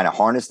to kind of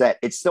harness that.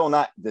 It's still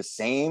not the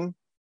same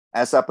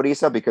as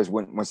Saprissa, because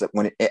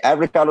when at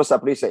Ricardo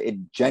Saprissa,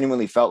 it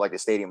genuinely felt like the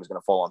stadium was going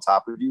to fall on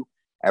top of you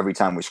every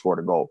time we scored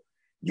a goal.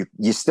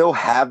 You still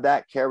have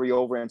that carry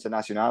over into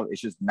Nacional.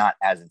 It's just not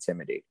as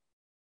intimidating.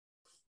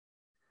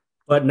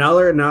 But now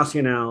they're at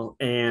Nacional,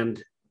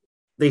 and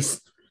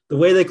the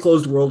way they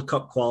closed World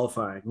Cup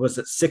qualifying was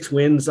it 6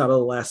 wins out of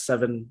the last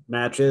 7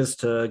 matches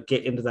to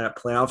get into that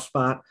playoff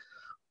spot.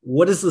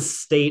 What is the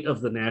state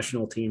of the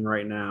national team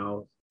right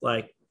now?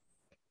 Like,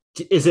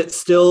 is it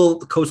still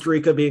Costa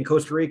Rica being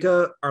Costa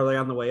Rica? Are they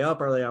on the way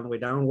up? Are they on the way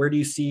down? Where do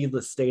you see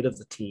the state of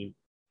the team?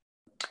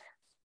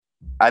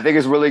 I think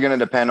it's really going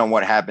to depend on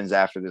what happens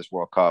after this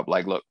World Cup.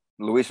 Like, look,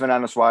 Luis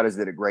Fernando Suarez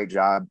did a great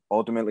job.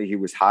 Ultimately, he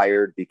was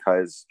hired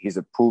because he's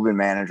a proven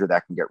manager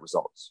that can get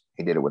results.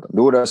 He did it with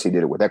Honduras. He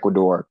did it with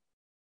Ecuador.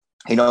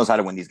 He knows how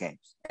to win these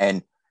games.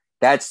 And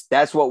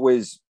that's what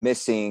was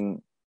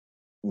missing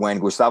when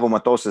Gustavo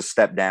Matosas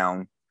stepped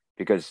down,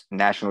 because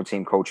national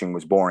team coaching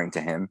was boring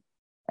to him.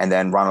 And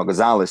then Ronald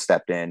Gonzalez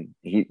stepped in.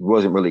 He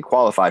wasn't really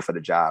qualified for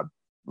the job.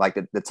 Like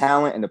the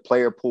talent and the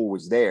player pool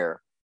was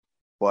there,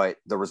 but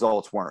the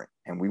results weren't.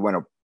 And we went,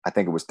 I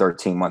think it was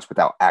 13 months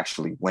without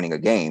actually winning a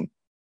game.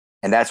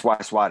 And that's why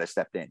Suarez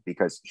stepped in,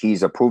 because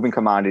he's a proven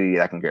commodity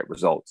that can get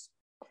results.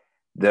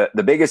 The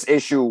biggest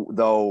issue,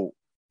 though,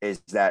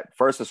 is that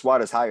first the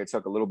Suarez hire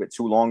took a little bit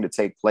too long to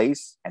take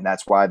place. And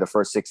that's why the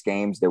first 6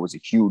 games, there was a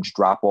huge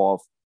drop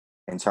off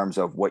in terms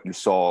of what you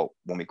saw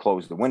when we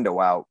closed the window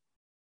out,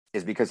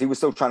 is because he was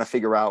still trying to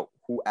figure out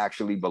who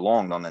actually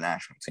belonged on the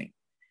national team.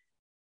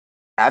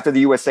 After the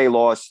USA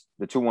loss,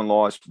 the 2-1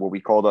 loss, where we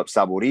called up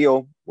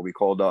Saborio, where we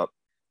called up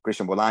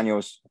Christian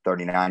Bolaños, a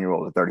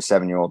 39-year-old, a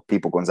 37-year-old,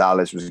 Pipo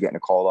Gonzalez was getting a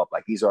call up.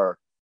 Like, these are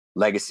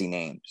legacy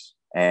names.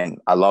 And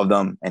I love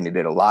them, and they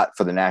did a lot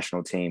for the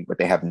national team, but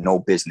they have no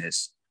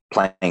business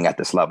playing at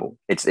this level.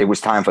 It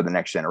was time for the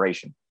next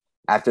generation.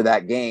 After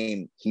that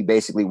game, he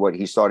basically, what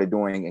he started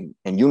doing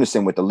in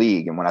unison with the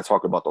league, and when I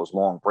talked about those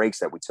long breaks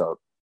that we took,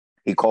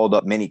 he called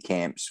up mini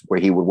camps where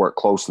he would work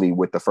closely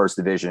with the first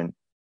division.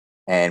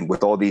 And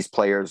with all these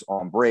players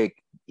on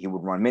break, he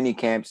would run mini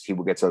camps. He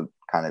would get to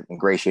kind of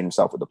ingratiate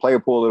himself with the player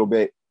pool a little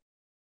bit.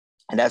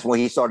 And that's when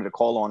he started to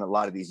call on a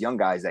lot of these young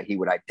guys that he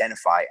would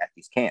identify at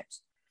these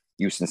camps.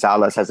 Houston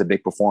Salas has a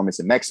big performance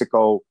in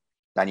Mexico.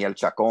 Daniel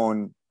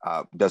Chacon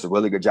does a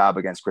really good job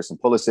against Christian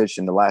Pulisic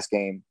in the last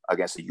game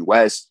against the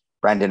U.S.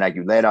 Brandon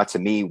Aguilera, to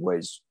me,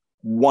 was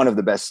one of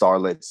the best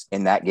starlets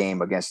in that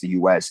game against the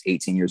U.S.,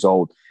 18 years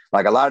old.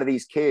 Like, a lot of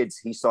these kids,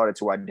 he started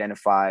to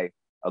identify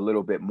a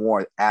little bit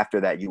more after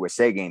that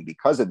USA game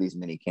because of these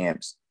mini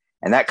camps.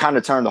 And that kind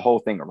of turned the whole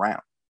thing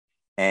around.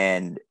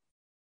 And,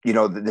 you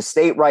know, the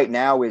state right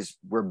now is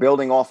we're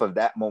building off of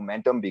that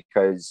momentum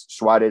because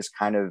Suarez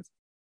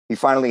he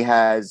finally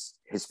has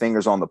his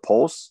fingers on the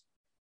pulse.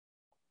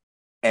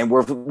 And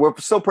we're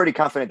still pretty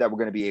confident that we're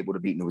going to be able to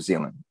beat New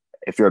Zealand.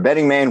 If you're a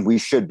betting man, we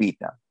should beat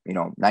them.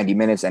 90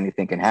 minutes,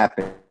 anything can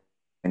happen.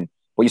 But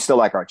you still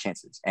like our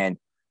chances. And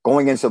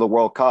going into the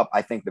World Cup,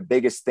 I think the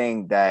biggest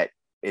thing that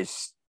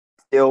is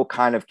still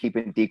kind of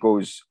keeping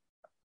Tico's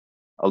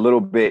a little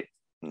bit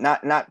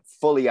not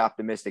fully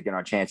optimistic in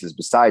our chances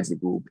besides the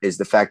group is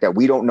the fact that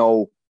we don't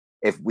know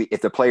if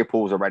the player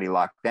pool is already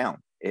locked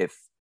down. If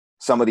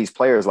some of these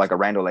players like a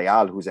Randall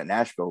Leal, who's at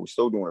Nashville, who's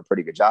still doing a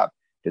pretty good job,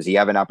 does he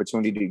have an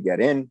opportunity to get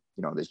in?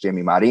 There's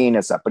Jimmy Marin,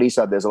 there's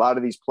Saprissa. There's a lot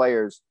of these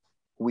players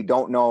who we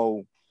don't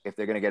know if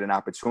they're going to get an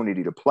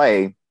opportunity to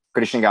play.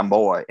 Christian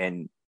Gamboa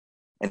in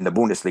the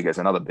Bundesliga is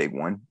another big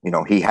one.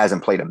 He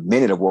hasn't played a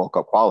minute of World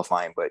Cup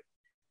qualifying, but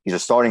he's a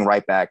starting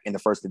right back in the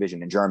first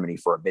division in Germany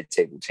for a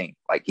mid-table team.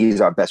 Like,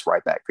 he's our best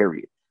right back,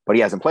 period. But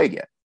he hasn't played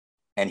yet.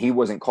 And he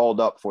wasn't called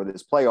up for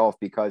this playoff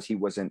because he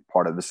wasn't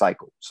part of the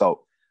cycle.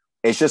 So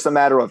it's just a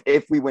matter of,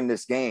 if we win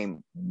this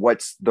game,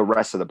 what's the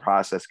rest of the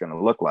process going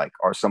to look like?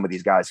 Are some of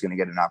these guys going to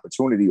get an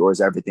opportunity, or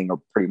is everything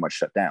pretty much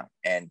shut down?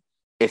 And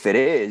if it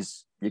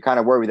is, you kind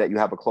of worry that you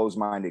have a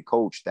closed-minded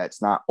coach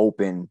that's not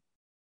open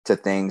to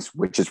things,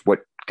 which is what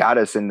got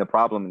us in the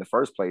problem in the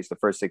first place, the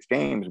first 6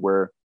 games,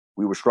 where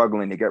we were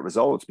struggling to get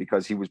results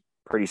because he was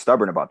pretty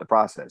stubborn about the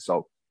process.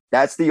 So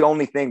that's the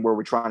only thing where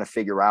we're trying to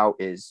figure out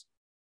is,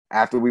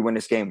 after we win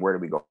this game, where do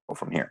we go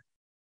from here?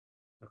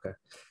 Okay.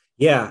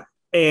 Yeah.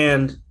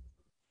 And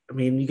I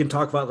mean, you can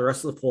talk about the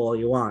rest of the pool all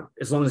you want.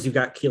 As long as you've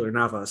got Keylor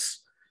Navas,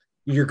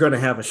 you're going to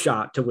have a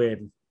shot to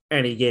win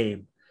any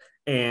game.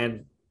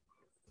 And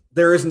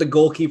there isn't a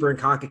goalkeeper in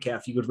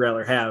CONCACAF you would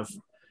rather have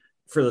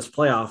for this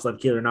playoff than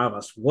Keylor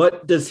Navas.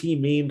 What does he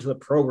mean to the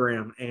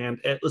program?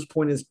 And at this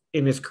point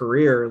in his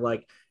career,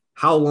 like,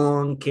 how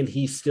long can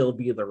he still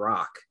be the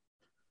Rock?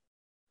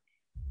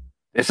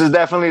 This is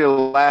definitely the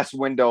last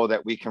window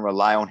that we can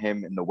rely on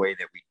him in the way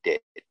that we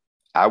did.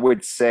 I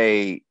would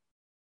say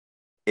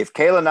if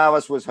Keylor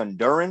Navas was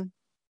Honduran,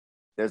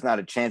 there's not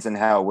a chance in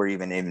hell we're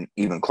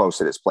even close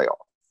to this playoff.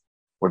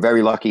 We're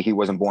very lucky he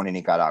wasn't born in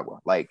Nicaragua.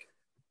 Like,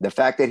 the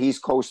fact that he's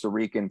Costa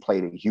Rican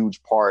played a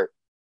huge part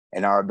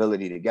in our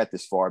ability to get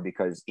this far,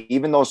 because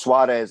even though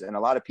Suarez and a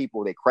lot of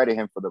people, they credit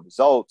him for the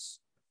results,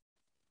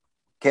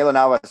 Keylor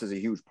Navas is a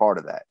huge part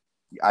of that.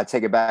 I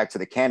take it back to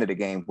the Canada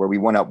game where we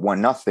went up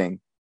 1-0,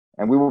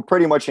 and we were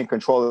pretty much in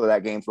control of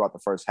that game throughout the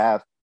first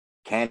half.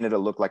 Canada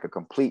looked like a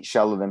complete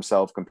shell of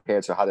themselves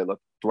compared to how they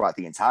looked throughout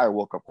the entire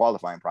World Cup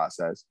qualifying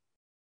process.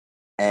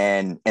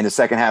 And in the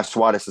second half,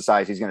 Suarez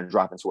decides he's going to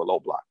drop into a low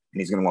block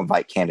and he's going to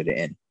invite Canada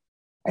in.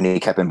 And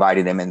he kept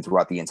inviting them in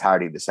throughout the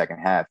entirety of the second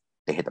half.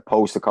 They hit the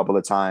post a couple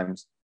of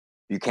times.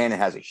 Buchanan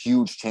has a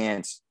huge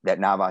chance that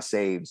Navas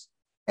saves.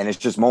 And it's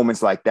just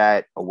moments like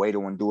that, a way to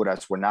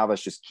Honduras, where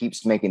Navas just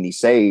keeps making these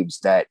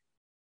saves that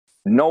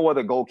no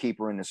other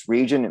goalkeeper in this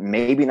region,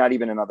 maybe not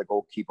even another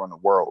goalkeeper in the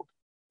world,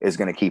 is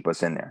going to keep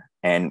us in there.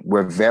 And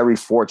we're very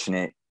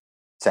fortunate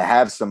to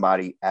have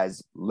somebody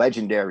as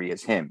legendary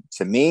as him.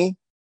 To me,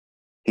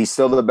 he's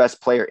still the best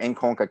player in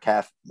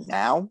CONCACAF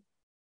now.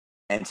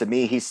 And to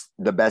me, he's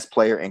the best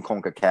player in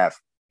CONCACAF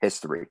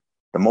history,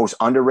 the most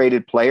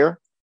underrated player.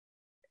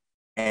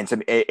 And to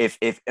me, if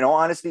in all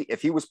honesty,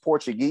 if he was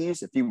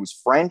Portuguese, if he was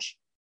French,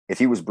 if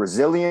he was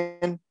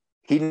Brazilian,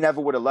 he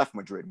never would have left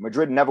Madrid.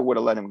 Madrid never would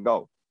have let him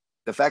go.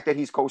 The fact that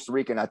he's Costa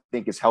Rican, I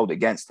think, is held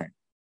against him.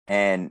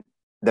 And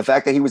the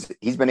fact that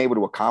he's been able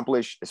to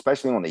accomplish,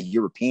 especially on the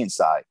European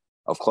side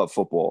of club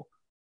football,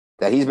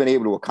 that he's been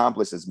able to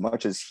accomplish as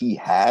much as he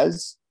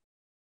has,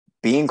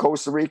 being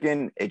Costa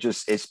Rican,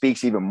 it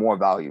speaks even more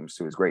volumes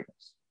to his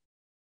greatness.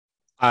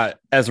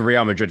 As a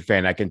Real Madrid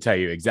fan, I can tell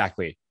you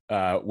exactly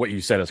what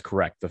you said is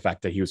correct. The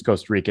fact that he was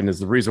Costa Rican is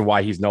the reason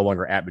why he's no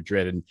longer at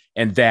Madrid,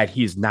 and that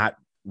he's not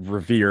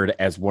revered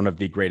as one of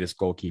the greatest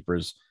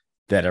goalkeepers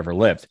that ever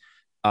lived.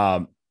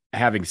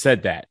 Having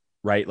said that,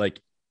 right,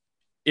 like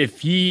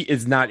if he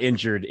is not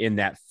injured in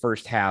that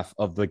first half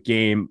of the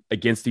game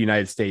against the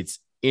United States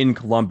in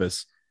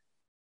Columbus,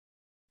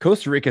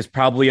 Costa Rica is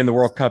probably in the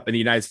World Cup and the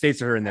United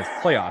States are in this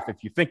playoff,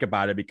 if you think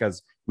about it,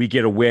 because we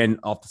get a win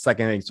off the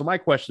second inning. So my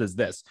question is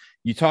this.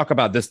 You talk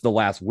about this, the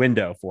last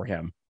window for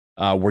him,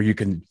 where you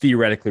can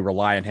theoretically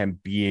rely on him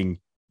being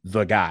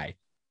the guy.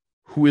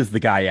 Who is the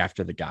guy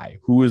after the guy?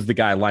 Who is the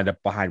guy lined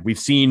up behind? We've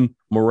seen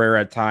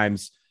Moreira at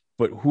times,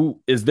 but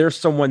who is there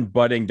someone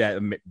budding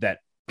that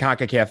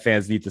CONCACAF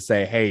fans need to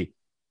say, hey,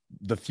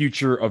 the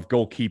future of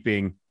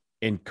goalkeeping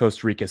in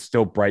Costa Rica is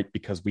still bright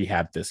because we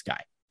have this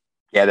guy?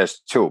 Yeah, there's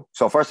two.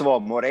 So first of all,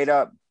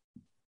 Moreira,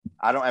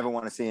 I don't ever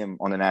want to see him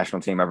on the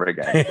national team ever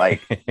again.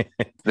 Like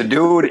the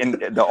dude in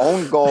the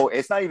own goal,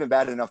 it's not even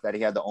bad enough that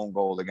he had the own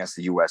goal against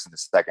the U.S. in the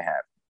second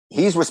half.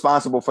 He's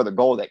responsible for the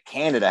goal that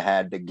Canada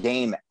had the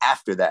game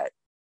after that.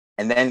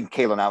 And then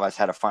Keylor Navas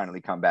had to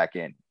finally come back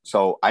in.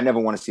 So I never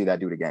want to see that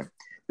dude again.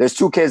 There's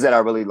two kids that I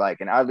really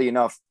like. And oddly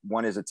enough,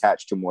 one is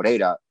attached to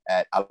Moreira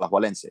at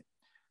Alajuelense.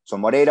 So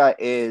Moreira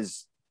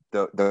is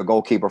the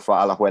goalkeeper for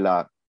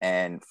Alajuela.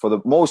 And for the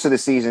most of the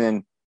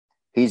season,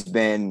 he's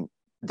been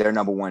their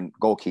number one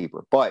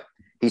goalkeeper. But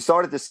he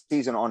started the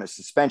season on a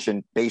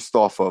suspension based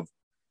off of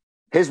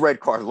his red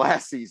card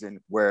last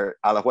season, where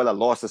Alajuela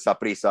lost to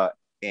Saprissa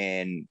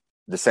in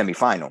the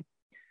semifinal.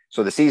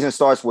 So the season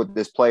starts with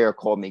this player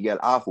called Miguel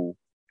Ahu,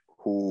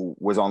 who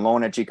was on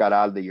loan at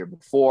Jicaral the year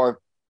before.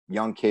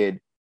 Young kid,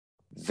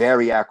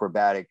 very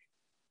acrobatic,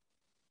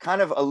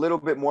 kind of a little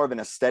bit more of an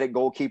aesthetic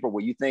goalkeeper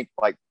where you think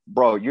like,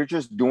 bro, you're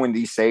just doing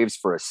these saves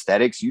for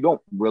aesthetics. You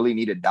don't really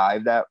need to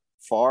dive that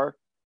far,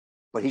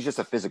 but he's just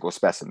a physical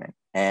specimen.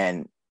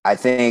 And I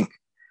think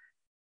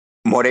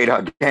Moreira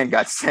again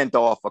got sent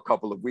off a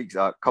couple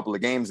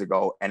of games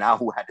ago, and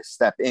Ahu had to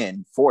step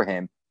in for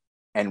him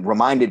and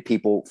reminded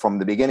people from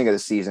the beginning of the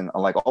season,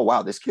 like, oh,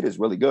 wow, this kid is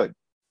really good.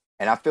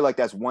 And I feel like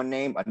that's one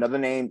name. Another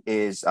name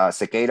is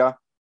Sequeira.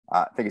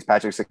 I think it's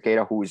Patrick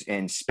Sequeira, who's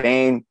in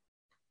Spain.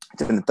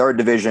 It's in the third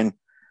division.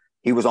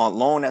 He was on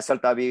loan at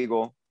Celta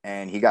Vigo,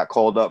 and he got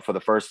called up for the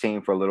first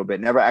team for a little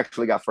bit. Never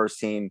actually got first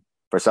team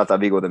for Celta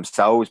Vigo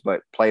themselves,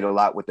 but played a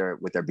lot with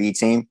their B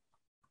team.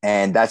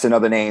 And that's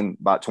another name,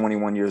 about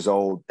 21 years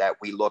old, that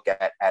we look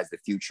at as the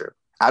future.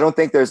 I don't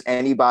think there's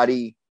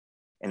anybody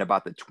in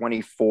about the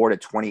 24 to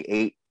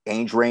 28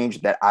 age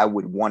range that I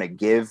would want to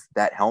give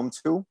that helm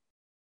to.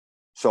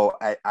 So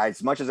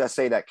as much as I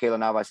say that Keylor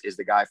Navas is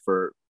the guy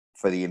for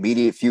the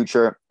immediate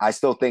future, I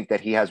still think that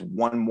he has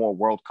one more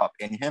World Cup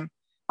in him.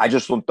 I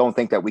just don't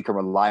think that we can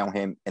rely on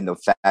him in the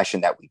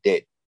fashion that we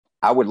did.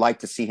 I would like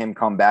to see him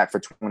come back for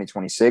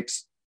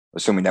 2026,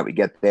 assuming that we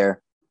get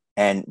there,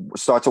 and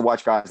start to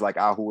watch guys like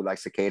Ahu, like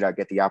Sequeira,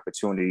 get the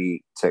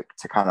opportunity to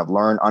kind of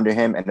learn under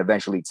him and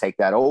eventually take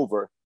that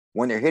over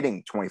when they're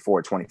hitting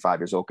 24, 25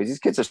 years old, because these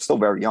kids are still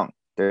very young.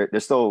 They're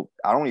still,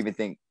 I don't even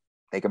think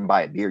they can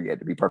buy a beer yet,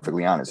 to be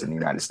perfectly honest, in the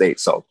United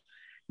States. So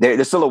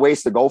there's still a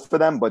ways to go for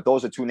them, but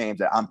those are two names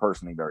that I'm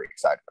personally very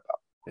excited about.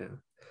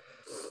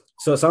 Yeah.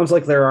 So it sounds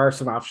like there are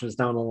some options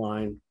down the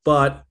line,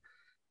 but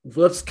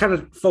let's kind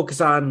of focus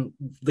on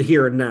the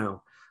here and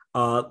now.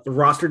 The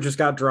roster just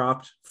got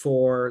dropped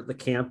for the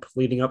camp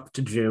leading up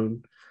to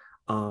June.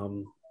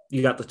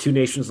 You got the two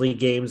Nations League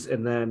games,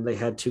 and then they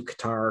head to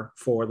Qatar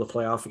for the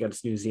playoff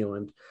against New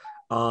Zealand.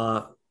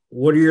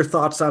 What are your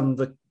thoughts on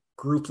the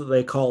group that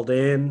they called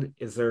in?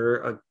 Is there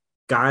a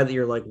guy that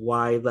you're like,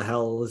 why the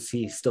hell is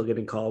he still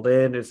getting called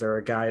in? Is there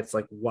a guy it's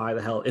like, why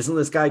the hell isn't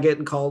this guy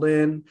getting called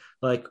in?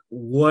 Like,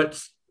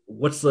 what's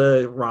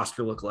the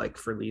roster look like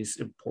for these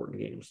important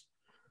games?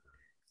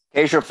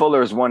 Keisha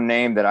Fuller is one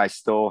name that I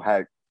still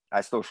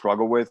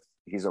struggle with.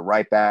 He's a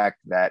right back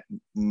that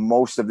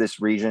most of this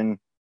region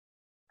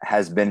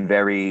has been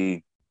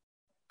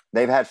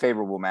they've had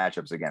favorable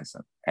matchups against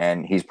him,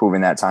 and he's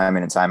proven that time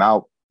in and time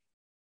out.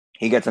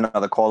 He gets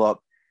another call up,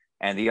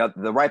 and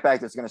the right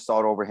back that's going to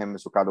start over him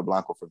is Ricardo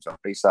Blanco from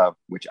Saprissa,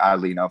 which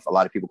oddly enough, a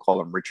lot of people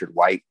call him Richard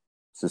White.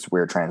 It's this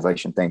weird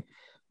translation thing,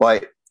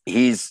 but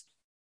he's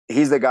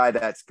the guy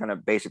that's going to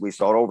basically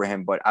start over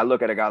him. But I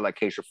look at a guy like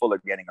Keisha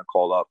Fuller getting a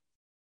call up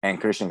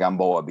and Christian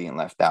Gamboa being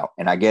left out,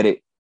 and I get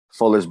it.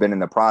 Fuller's been in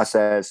the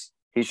process.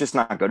 He's just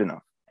not good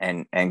enough,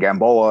 and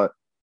Gamboa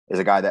is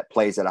a guy that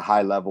plays at a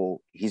high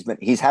level.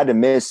 He's had to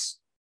miss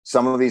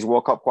some of these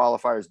World Cup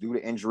qualifiers due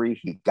to injury.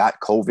 He got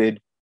COVID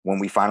when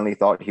we finally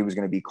thought he was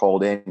going to be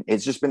called in.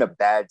 It's just been a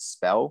bad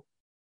spell.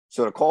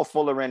 So to call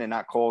Fuller in and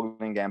not call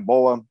in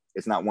Gamboa,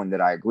 it's not one that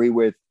I agree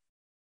with.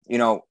 You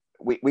know,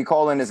 we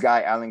call in this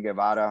guy, Alan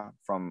Guevara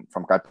from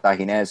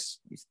Cartagines.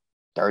 He's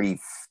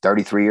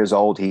 33 years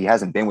old. He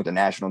hasn't been with the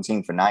national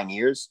team for 9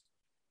 years,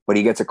 but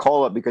he gets a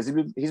call up because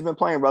he's been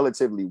playing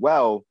relatively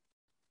well,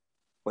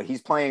 but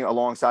he's playing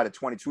alongside a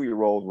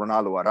 22-year-old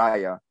Ronaldo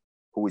Araya,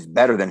 who is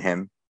better than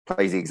him.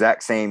 plays the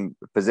exact same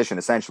position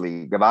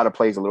essentially. Guevara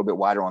plays a little bit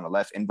wider on the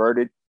left,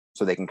 inverted,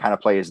 so they can kind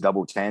of play as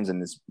double tens in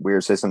this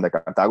weird system that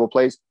Cartago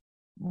plays.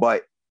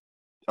 But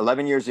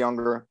 11 years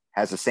younger,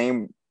 has the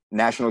same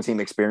national team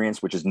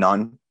experience, which is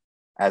none,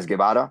 as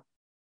Guevara,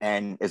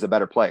 and is a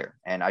better player.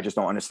 And I just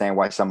don't understand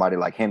why somebody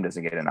like him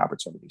doesn't get an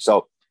opportunity.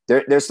 So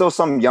there's still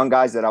some young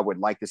guys that I would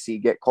like to see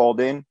get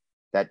called in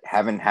that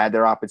haven't had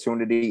their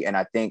opportunity. And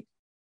I think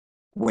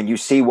when you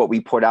see what we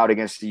put out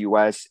against the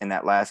U.S. in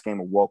that last game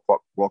of World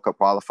Cup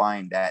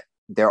qualifying, that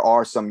there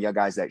are some young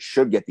guys that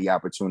should get the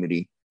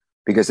opportunity,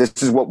 because this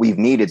is what we've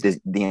needed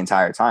the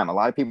entire time. A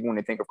lot of people, when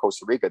they think of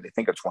Costa Rica, they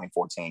think of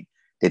 2014.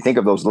 They think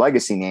of those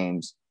legacy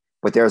names,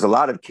 but there's a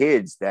lot of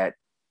kids that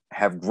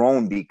have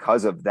grown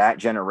because of that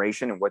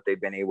generation and what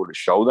they've been able to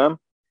show them,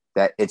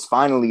 that it's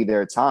finally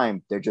their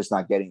time. They're just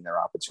not getting their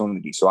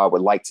opportunity. So I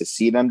would like to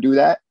see them do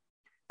that.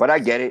 But I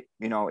get it.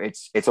 You know,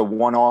 it's a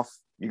one-off.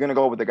 You're going to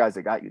go with the guys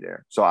that got you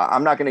there. So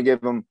I'm not going to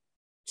give him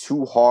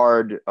too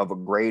hard of a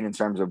grade in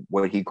terms of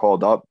what he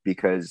called up,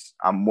 because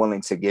I'm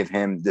willing to give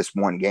him this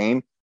one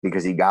game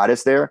because he got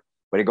us there.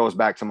 But it goes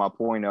back to my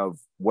point of,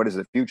 what does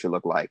the future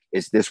look like?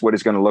 Is this what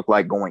it's going to look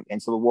like going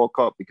into the World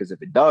Cup? Because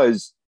if it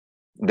does,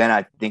 then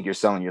I think you're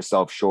selling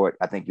yourself short.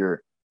 I think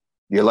you're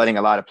letting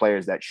a lot of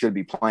players that should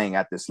be playing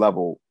at this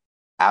level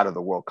out of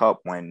the World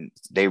Cup when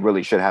they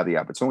really should have the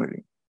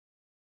opportunity.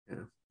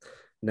 Yeah.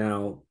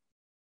 Now,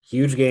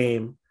 huge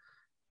game.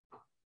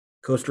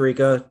 Costa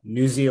Rica,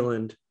 New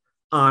Zealand.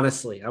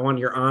 Honestly, I want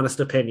your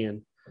honest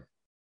opinion.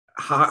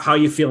 How are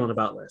you feeling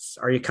about this?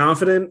 Are you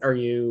confident?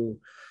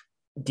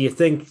 Do you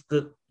think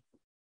you're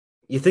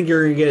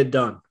going to get it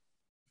done?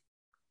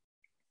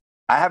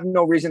 I have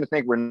no reason to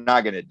think we're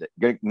not going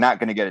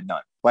to get it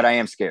done, but I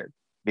am scared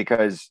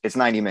because it's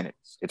 90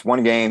 minutes. It's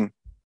one game.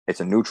 It's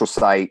a neutral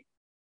site.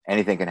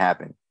 Anything can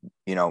happen.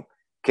 You know,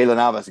 Keylor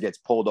Navas gets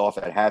pulled off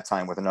at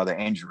halftime with another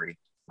injury.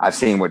 I've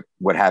seen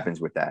what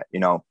happens with that. You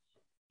know,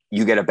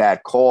 you get a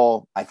bad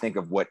call. I think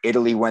of what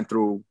Italy went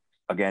through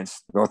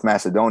against North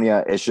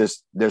Macedonia. It's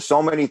just, there's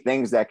so many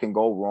things that can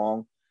go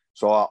wrong.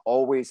 So I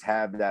always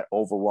have that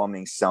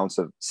overwhelming sense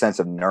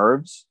of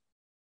nerves,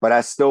 but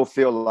I still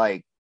feel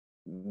like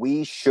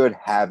we should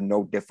have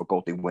no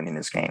difficulty winning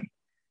this game.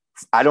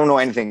 I don't know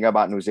anything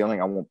about New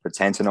Zealand. I won't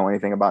pretend to know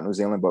anything about New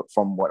Zealand, but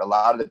from what a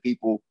lot of the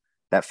people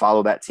that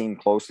follow that team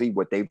closely,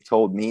 what they've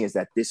told me is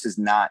that this is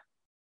not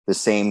the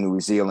same New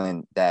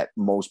Zealand that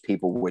most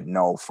people would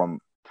know from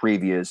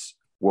previous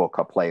World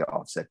Cup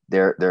playoffs. That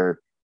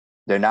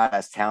they're not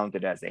as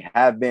talented as they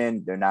have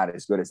been. They're not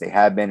as good as they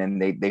have been.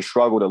 And they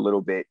struggled a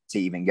little bit to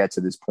even get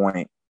to this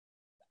point.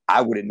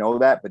 I wouldn't know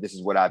that, but this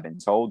is what I've been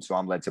told. So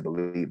I'm led to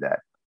believe that.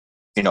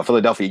 You know,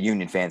 Philadelphia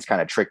Union fans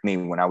kind of tricked me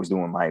when I was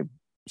doing my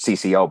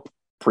CCL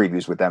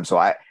previews with them. So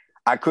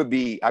I could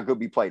be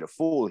played a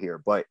fool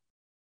here, but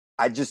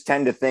I just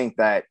tend to think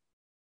that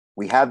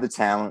we have the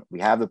talent, we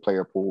have the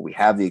player pool, we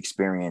have the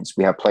experience,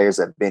 we have players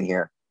that have been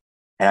here.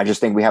 And I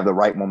just think we have the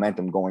right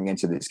momentum going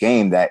into this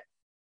game that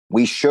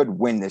we should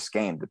win this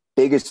game. The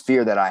biggest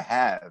fear that I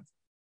have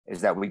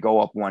is that we go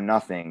up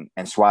 1-0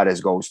 and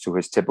Suarez goes to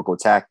his typical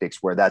tactics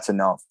where that's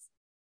enough.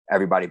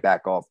 Everybody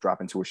back off,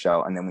 drop into a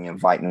shell, and then we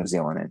invite New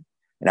Zealand in.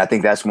 And I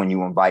think that's when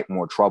you invite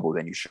more trouble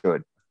than you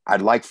should.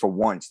 I'd like for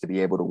once to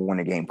be able to win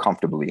a game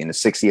comfortably in the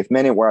 60th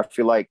minute where I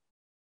feel like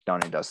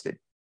done and dusted.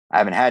 I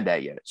haven't had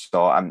that yet.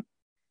 So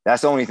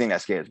that's the only thing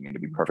that scares me, to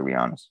be perfectly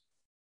honest.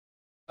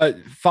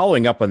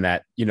 Following up on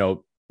that, you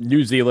know,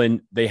 New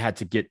Zealand, they had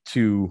to get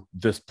to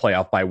this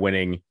playoff by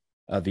winning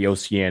the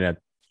Oceania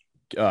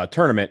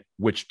tournament,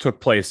 which took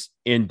place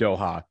in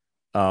Doha.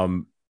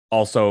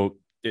 Also,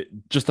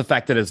 just the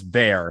fact that it's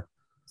there,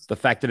 the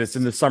fact that it's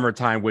in the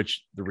summertime,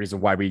 which the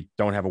reason why we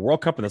don't have a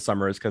World Cup in the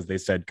summer is because they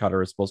said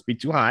Qatar is supposed to be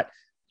too hot,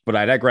 but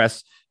I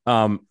digress.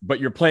 But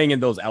you're playing in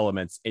those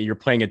elements, and you're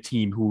playing a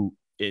team who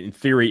in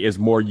theory is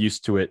more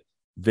used to it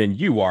than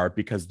you are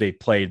because they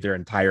played their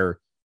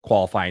entire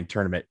qualifying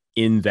tournament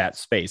in that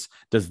space.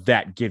 Does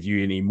that give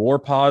you any more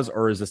pause,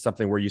 or is this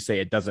something where you say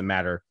it doesn't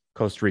matter,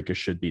 Costa Rica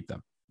should beat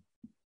them?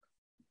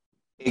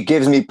 It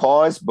gives me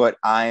pause, but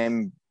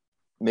I'm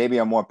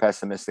more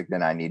pessimistic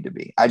than I need to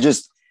be. I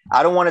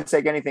don't want to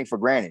take anything for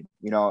granted.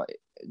 You know,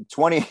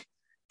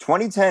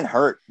 2010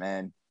 hurt,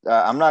 man.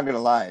 I'm not going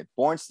to lie.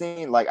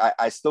 Bornstein, like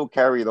I still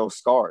carry those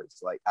scars.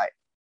 Like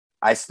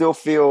I still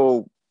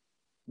feel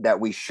that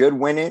we should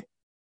win it.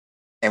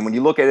 And when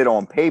you look at it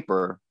on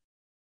paper,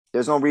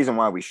 there's no reason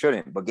why we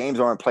shouldn't, but games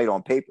aren't played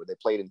on paper. They're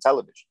played in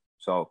television.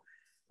 So,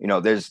 you know,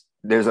 there's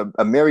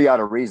a myriad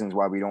of reasons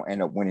why we don't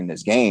end up winning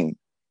this game.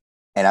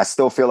 And I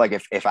still feel like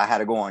if I had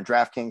to go on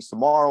DraftKings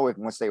tomorrow,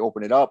 once they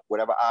open it up,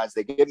 whatever odds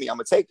they give me, I'm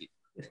going to take it.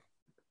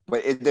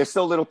 But there's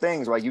still little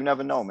things, right? You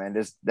never know, man.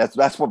 That's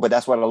what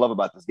I love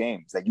about this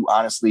game is that you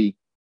honestly,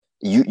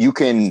 you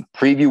can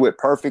preview it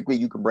perfectly.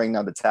 You can bring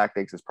down the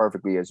tactics as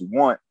perfectly as you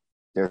want.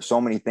 There are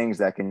so many things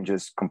that can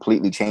just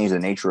completely change the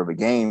nature of a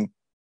game.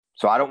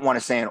 So I don't want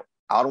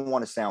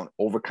to sound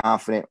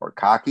overconfident or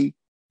cocky.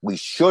 We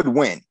should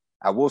win.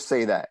 I will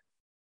say that.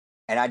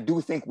 And I do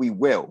think we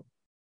will.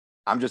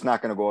 I'm just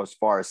not going to go as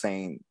far as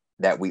saying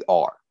that we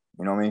are.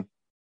 You know what I mean?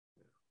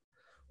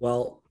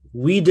 Well,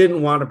 we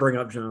didn't want to bring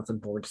up Jonathan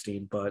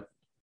Bornstein, but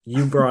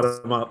you brought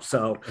him up,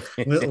 so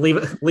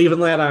leaving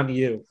that on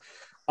you.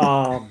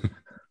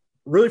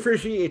 Really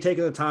appreciate you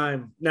taking the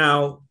time.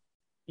 Now,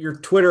 your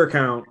Twitter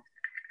account,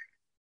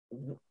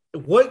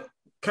 what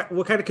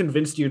kind of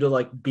convinced you to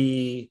like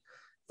be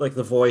like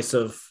the voice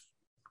of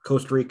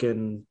Costa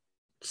Rican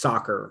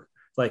soccer?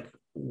 Like,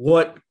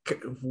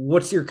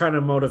 what's your kind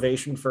of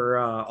motivation for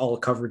all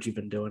the coverage you've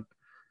been doing?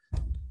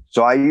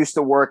 So I used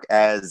to work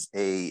as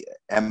an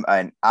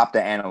Opta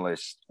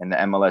analyst in the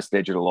MLS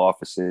digital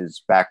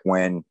offices back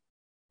when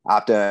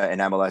Opta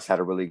and MLS had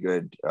a really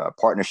good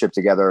partnership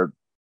together.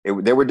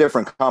 There were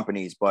different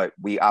companies, but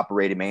we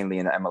operated mainly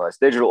in the MLS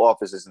digital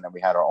offices, and then we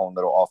had our own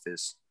little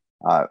office,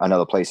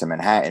 another place in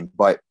Manhattan.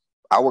 But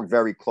I worked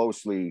very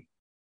closely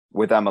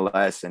with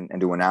MLS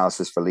and do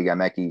analysis for Liga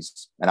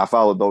MX, and I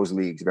followed those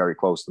leagues very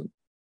closely.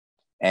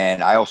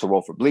 And I also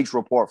wrote for Bleach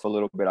Report for a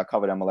little bit. I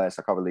covered MLS,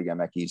 I covered Liga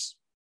MX.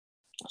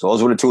 So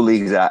those were the two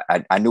leagues that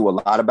I knew a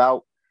lot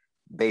about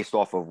based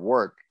off of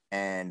work.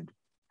 And,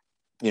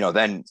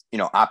 then,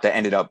 Opta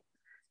ended up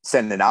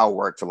sending our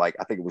work to I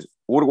think it was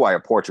Uruguay or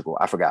Portugal.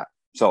 I forgot.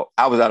 So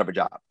I was out of a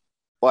job.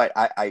 But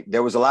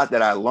there was a lot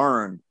that I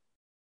learned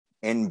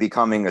in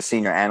becoming a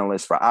senior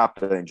analyst for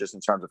Opta, and just in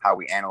terms of how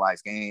we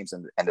analyze games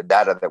and the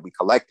data that we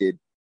collected.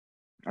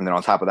 And then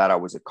on top of that, I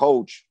was a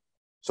coach.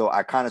 So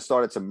I kind of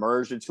started to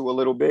merge the two a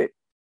little bit.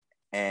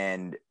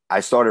 And I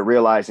started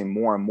realizing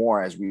more and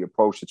more as we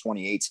approached the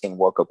 2018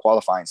 World Cup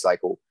qualifying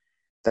cycle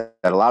that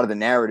a lot of the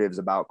narratives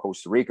about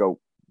Costa Rica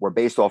were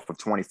based off of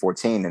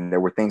 2014. And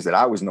there were things that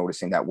I was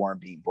noticing that weren't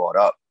being brought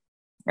up.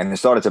 And it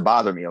started to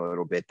bother me a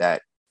little bit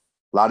that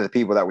a lot of the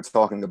people that were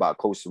talking about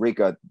Costa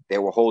Rica, they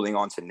were holding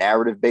on to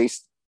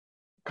narrative-based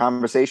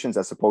conversations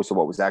as opposed to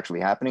what was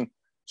actually happening.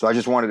 So I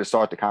just wanted to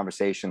start the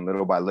conversation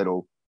little by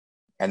little.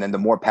 And then the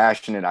more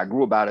passionate I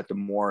grew about it, the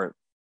more,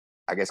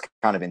 I guess,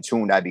 kind of in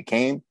tune I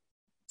became.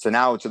 So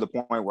now to the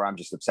point where I'm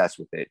just obsessed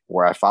with it,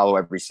 where I follow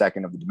every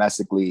second of the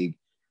domestic league.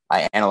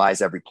 I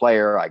analyze every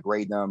player. I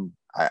grade them.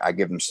 I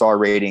give them star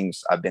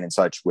ratings. I've been in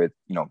touch with,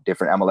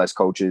 different MLS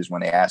coaches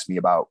when they ask me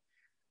about,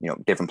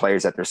 different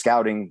players that they're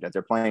scouting, that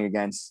they're playing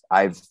against.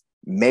 I've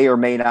may or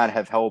may not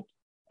have helped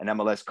an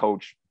MLS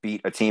coach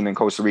beat a team in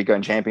Costa Rica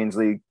in Champions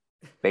League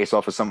based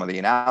off of some of the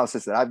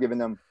analysis that I've given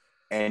them.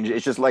 And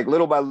it's just like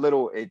little by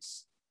little,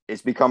 it's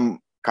become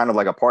kind of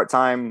like a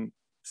part-time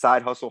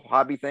side hustle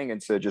hobby thing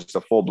into just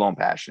a full-blown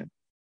passion.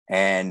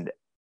 And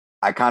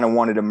I kind of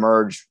wanted to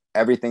merge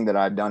everything that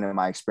I've done in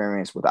my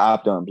experience with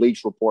Opta and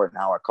Bleach Report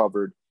and how I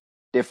covered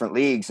different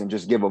leagues and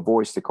just give a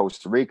voice to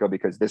Costa Rica,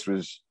 because this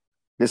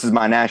is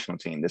my national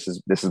team. This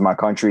is my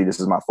country. This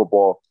is my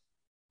football.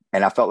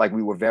 And I felt like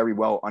we were very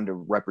well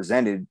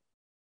underrepresented.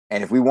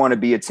 And if we want to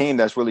be a team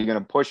that's really going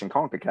to push in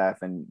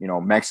CONCACAF and,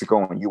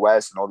 Mexico and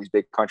US and all these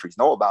big countries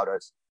know about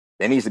us,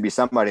 there needs to be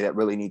somebody that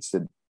really needs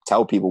to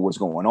tell people what's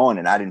going on.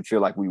 And I didn't feel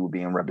like we were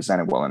being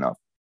represented well enough.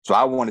 So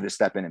I wanted to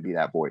step in and be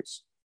that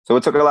voice. So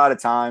it took a lot of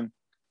time.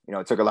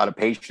 It took a lot of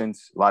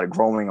patience, a lot of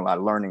growing, a lot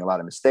of learning, a lot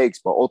of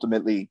mistakes. But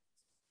ultimately,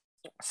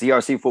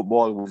 CRC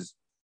football was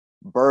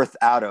birthed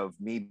out of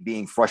me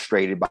being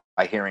frustrated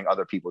by hearing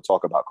other people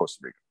talk about Costa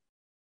Rica.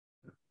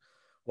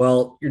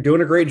 Well, you're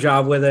doing a great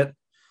job with it.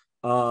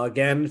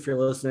 Again, if you're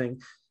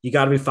listening, you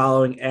got to be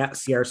following at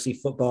CRC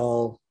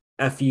Football,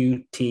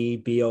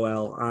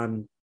 FUTBOL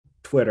on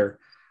Twitter.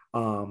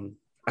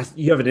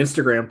 You have an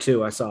Instagram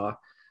too, I saw.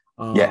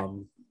 Yeah.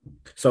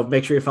 So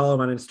make sure you follow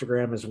him on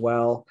Instagram as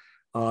well.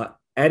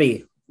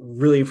 Eddie,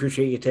 really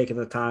appreciate you taking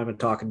the time and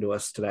talking to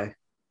us today.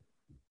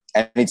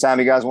 Anytime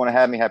you guys want to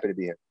have me, happy to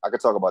be here. I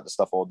could talk about this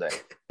stuff all day.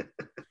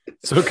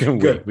 So can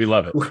we. We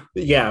love it.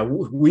 Yeah,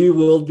 we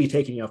will be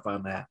taking you up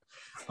on that.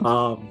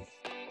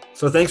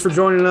 So thanks for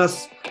joining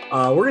us.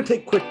 We're going to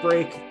take a quick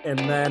break, and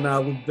then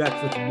we'll be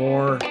back with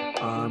more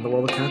on the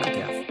world of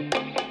CONCACAF.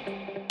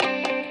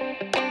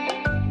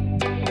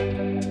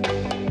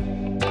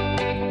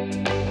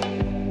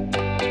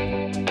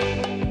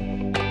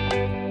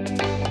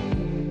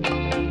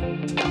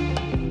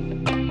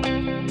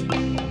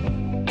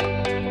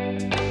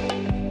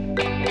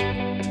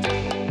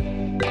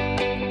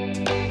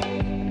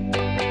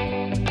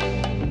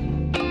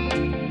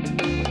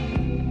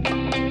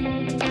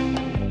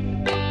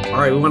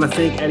 All right, we want to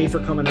thank Eddie for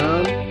coming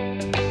on.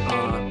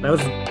 That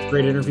was a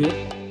great interview.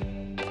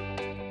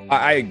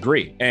 I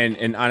agree.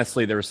 And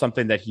honestly, there was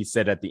something that he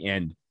said at the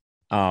end.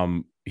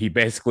 He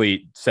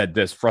basically said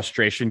this: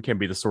 frustration can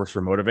be the source for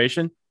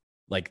motivation.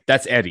 Like,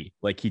 that's Eddie.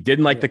 Like, he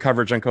didn't like the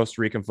coverage on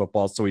Costa Rican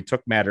football, so he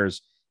took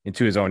matters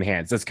into his own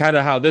hands. That's kind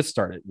of how this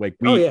started. Like,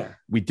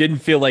 we didn't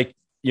feel like,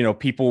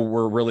 people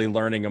were really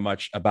learning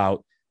much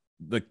about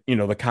the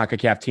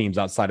CONCACAF teams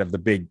outside of the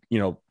big,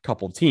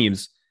 couple of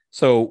teams.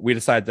 So we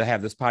decided to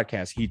have this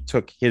podcast. He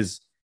took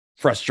his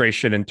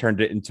frustration and turned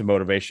it into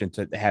motivation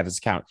to have his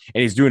account,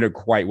 and he's doing it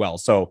quite well.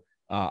 So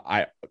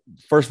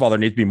first of all, there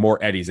needs to be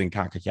more Eddies in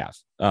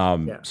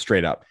CONCACAF,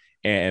 straight up.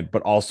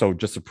 But also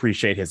just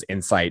appreciate his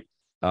insight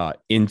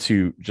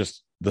into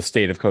just the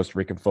state of Costa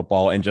Rican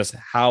football and just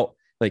how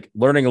like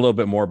learning a little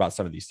bit more about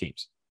some of these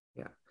teams.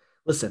 Yeah.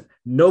 Listen,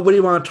 nobody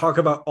want to talk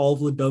about all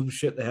the dumb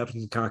shit that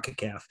happens in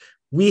CONCACAF.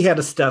 We had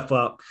to step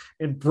up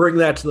and bring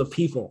that to the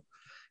people.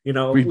 We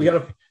got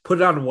to put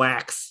it on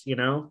wax,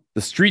 The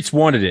streets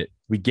wanted it.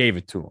 We gave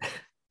it to them.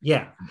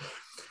 Yeah.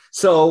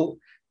 So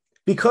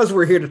because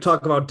we're here to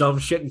talk about dumb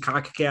shit in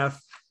CONCACAF,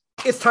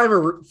 it's time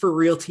for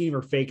real team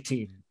or fake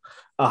team.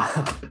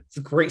 It's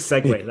a great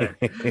segue there.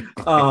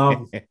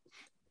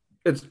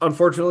 It's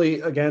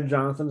unfortunately, again,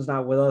 Jonathan's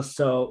not with us,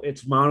 so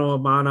it's mano a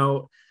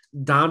mano.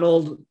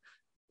 Donald,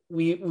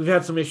 we've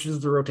had some issues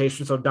with the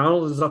rotation, so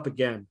Donald is up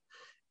again.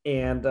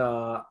 And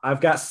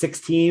I've got 6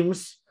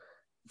 teams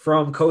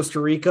from Costa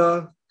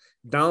Rica.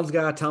 Donald's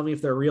got to tell me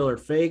if they're real or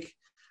fake.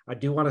 I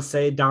do want to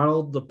say,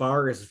 Donald, the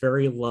bar is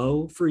very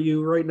low for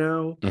you right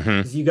now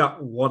because you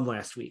got 1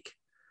 last week.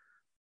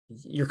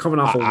 You're coming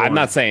off. I'm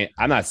not saying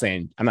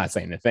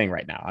a thing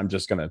right now. I'm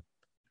just gonna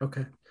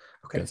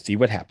see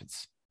what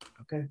happens.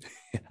 Okay.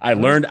 I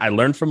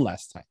learned from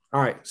last time.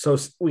 All right. So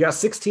we got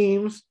 6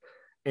 teams,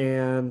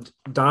 and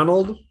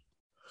Donald,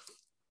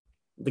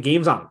 the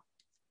game's on.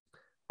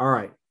 All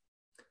right.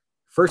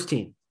 First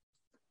team,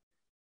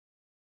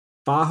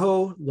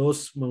 Bajo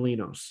Los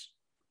Molinos.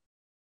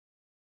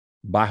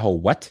 Bajo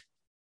what?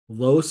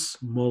 Los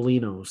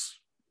Molinos.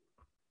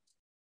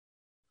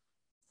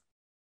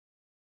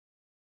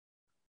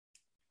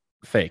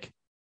 Fake.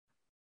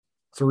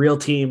 It's a real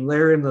team.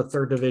 They're in the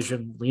 3rd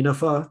division,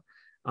 Linafa.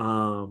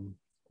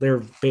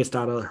 They're based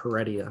out of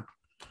Heredia.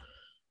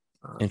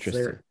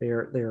 Interesting. So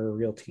they're a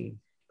real team.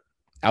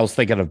 I was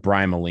thinking of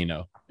Brian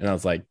Molino, and I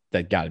was like,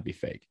 that got to be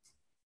fake.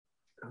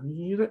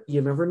 You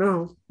never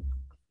know.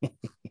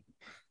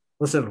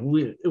 Listen,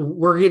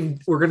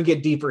 we're gonna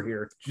get deeper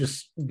here.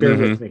 Just bear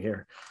with me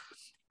here.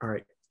 All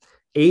right.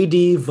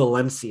 AD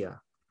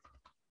Valencia.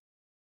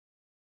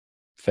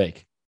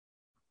 Fake.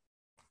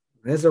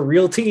 There's a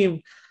real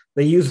team.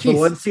 They use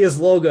Valencia's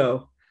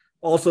logo.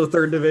 Also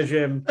 3rd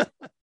division.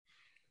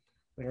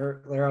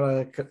 They're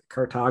out of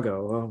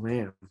Cartago. Oh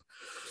man.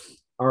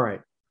 All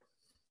right.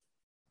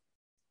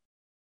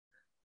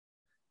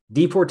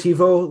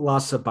 Deportivo La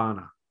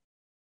Sabana.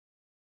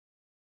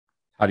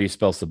 How do you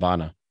spell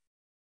Sabana?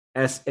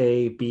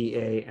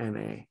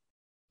 Sabana.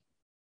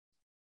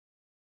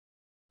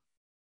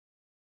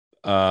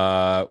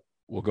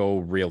 We'll go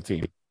real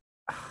team.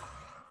 Is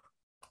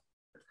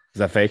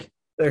that fake?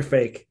 They're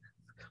fake.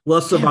 La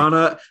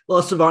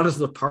Sabana is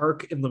the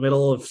park in the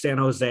middle of San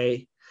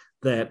Jose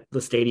that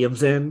the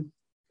stadium's in.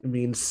 It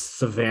means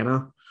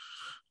Savannah.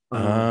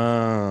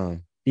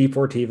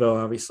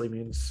 Deportivo obviously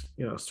means,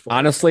 sport.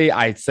 Honestly,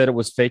 I said it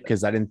was fake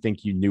because I didn't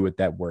think you knew what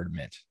that word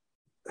meant.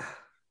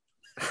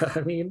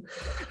 I mean,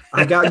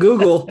 I got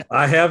Google.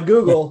 I have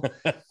Google.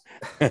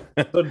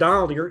 So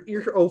Donald, you're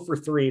 0 for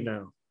 3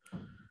 now.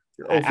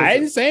 I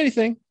didn't say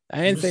anything.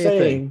 I didn't say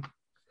anything.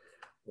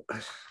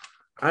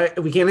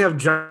 We can't have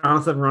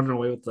Jonathan running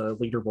away with the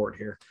leaderboard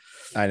here.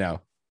 I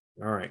know.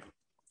 All right.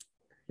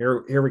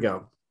 Here we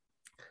go.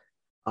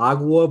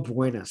 Agua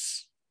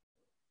Buenas.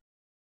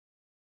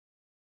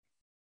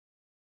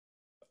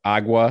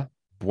 Agua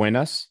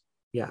Buenas?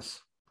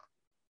 Yes.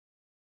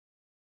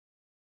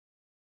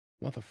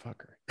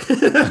 Motherfucker.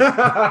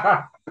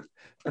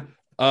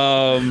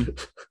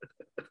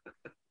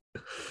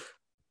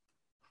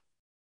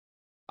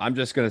 I'm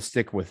just gonna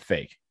stick with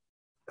fake.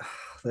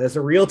 There's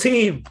a real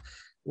team.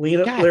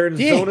 They're in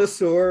Zona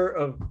Sur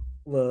of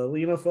the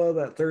Linafa,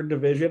 that 3rd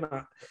division.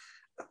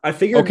 I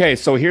figured. Okay,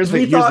 so here's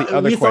the other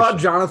question. We thought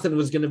Jonathan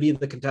was going to be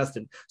the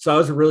contestant, so I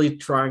was really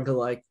trying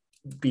to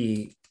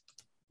be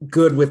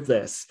good with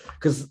this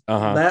because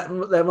that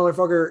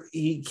motherfucker,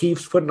 he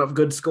keeps putting up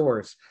good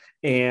scores,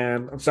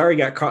 and I'm sorry he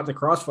got caught in the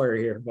crossfire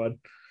here, bud.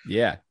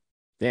 Yeah,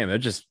 damn, they're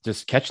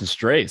just catching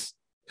strays.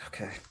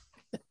 Okay.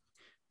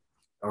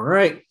 All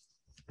right,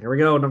 here we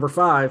go. Number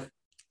 5,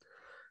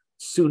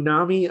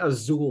 Tsunami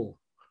Azul.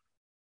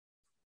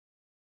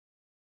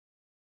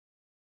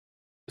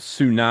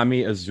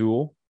 Tsunami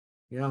Azul.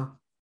 Yeah.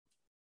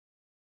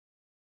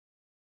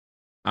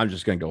 I'm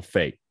just going to go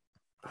fake.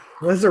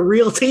 That's a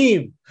real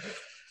team.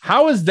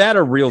 How is that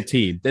a real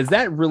team? Does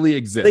that really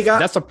exist?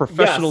 That's a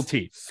professional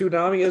team.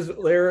 Tsunami is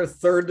their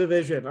 3rd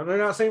division. And they're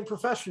not saying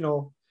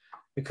professional.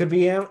 It could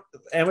be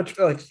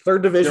amateur, like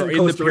 3rd division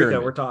Costa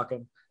Rica. We're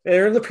talking.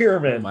 They're in the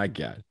pyramid. Oh my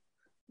God.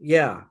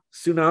 Yeah.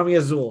 Tsunami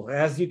Azul.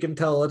 As you can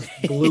tell, it's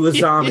blue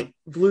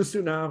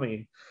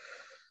tsunami.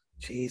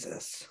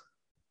 Jesus.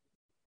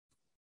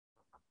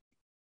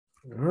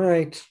 All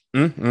right.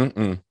 All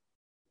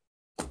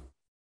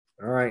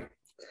right.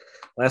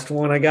 Last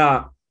one I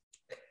got.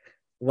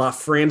 La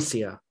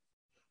Francia.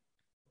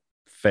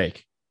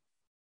 Fake.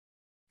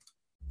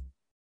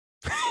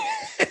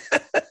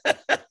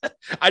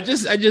 I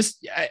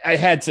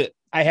had to.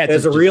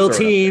 There's a real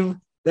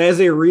team. There's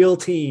a real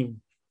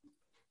team.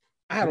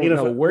 I don't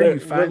know where you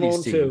find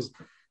these teams. Too.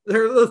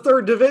 They're the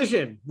 3rd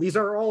division. These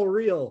are all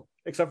real,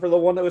 except for the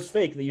one that was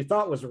fake that you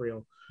thought was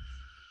real.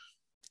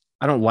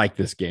 I don't like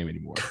this game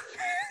anymore.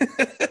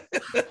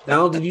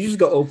 Now, did you just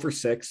go 0 for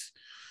 6?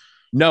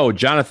 No,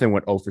 Jonathan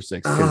went 0 for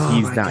 6 because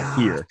he's not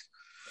here.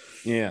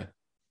 Yeah.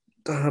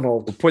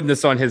 Donald. We're putting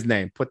this on his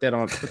name. Put that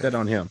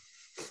on him.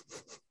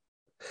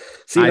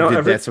 See, I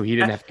did that so he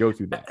didn't have to go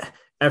through that.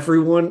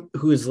 Everyone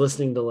who is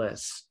listening to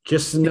this,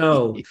 just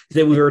know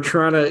that we were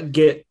trying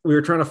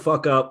to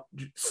fuck up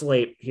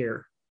Slate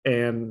here.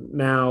 And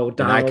now Donald,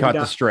 and I caught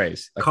the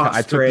strays.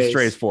 I took the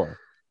strays for him.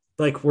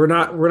 Like we're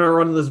not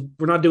running this.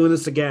 We're not doing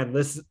this again.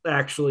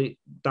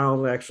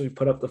 Donald actually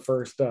put up the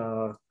first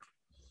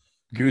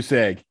goose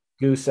egg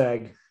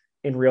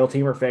in Real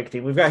Team or Fake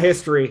Team. We've got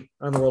history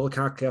on the World of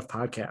CONCACAF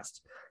podcast.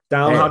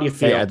 Donald, how do you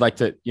feel? Hey, I'd like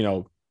to,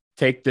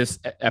 take this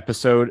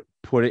episode,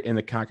 put it in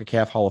the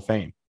CONCACAF Hall of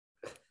Fame.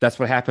 That's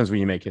what happens when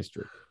you make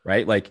history,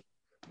 right? Like,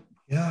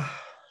 yeah.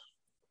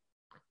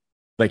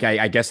 Like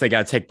I guess they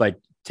got to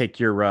take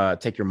your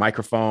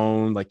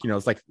microphone,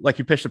 it's like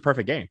you pitched a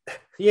perfect game.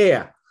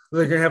 Yeah.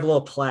 They're gonna have a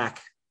little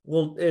plaque,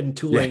 in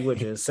 2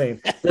 languages,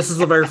 saying this is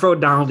the microphone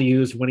Donald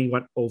used when he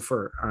went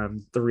over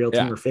on the Real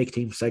Team or Fake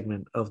Team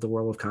segment of the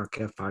World of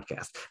CONCACAF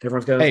podcast.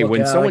 Everyone's gonna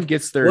when someone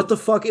gets their what the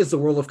fuck is the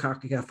World of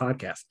CONCACAF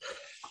podcast?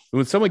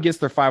 When someone gets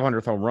their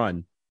 500th home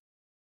run,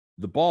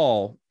 the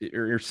ball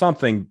or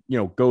something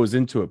goes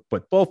into it,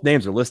 but both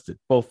names are listed,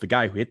 both the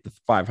guy who hit the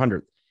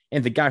 500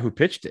 and the guy who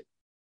pitched it.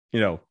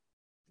 Yeah.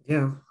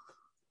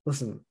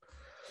 Listen,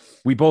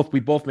 we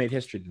both made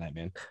history tonight,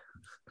 man.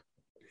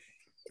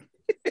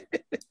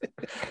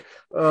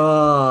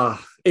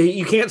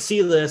 You can't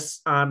see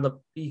this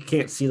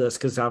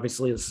because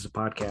obviously this is a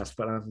podcast,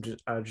 but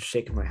I'm just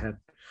shaking my head.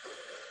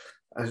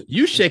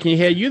 You shaking your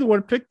head? You're the one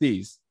who picked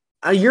these.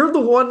 You're the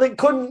one that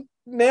couldn't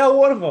nail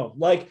one of them.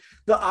 Like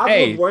the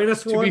Agua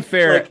Buenas one. To be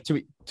fair,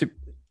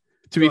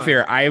 to be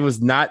fair, I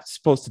was not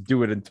supposed to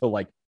do it until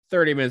like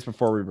 30 minutes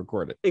before we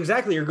recorded.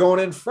 Exactly. You're going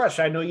in fresh.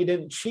 I know you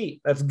didn't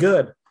cheat. That's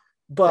good.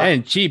 But I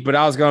didn't cheat, but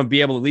I was going to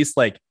be able to at least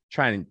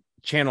try and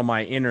channel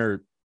my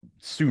inner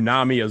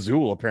Tsunami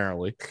Azul,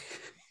 apparently.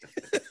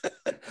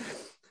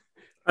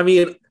 I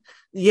mean,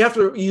 you have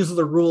to use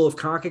the rule of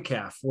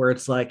CONCACAF where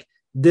it's like,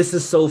 this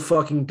is so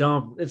fucking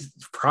dumb. It's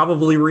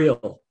probably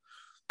real.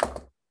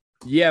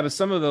 Yeah, but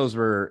some of those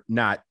were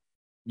not,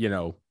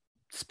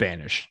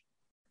 Spanish.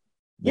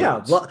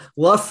 Yeah,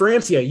 La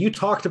Francia. You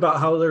talked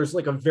about how there's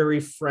like a very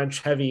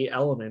French heavy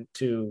element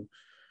to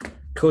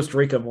Costa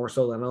Rica more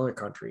so than other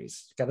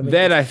countries.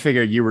 I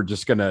figured you were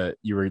just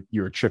you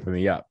were tripping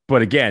me up.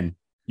 But again,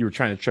 you were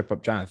trying to trip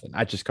up Jonathan.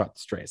 I just caught the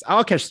strays.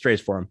 I'll catch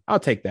strays for him. I'll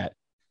take that.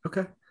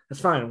 Okay,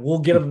 that's fine. We'll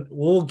get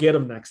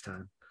him next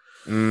time.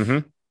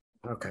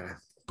 Mm-hmm. Okay.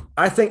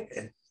 I think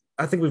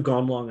we've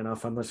gone long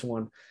enough on this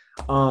one.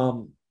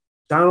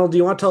 Donald, do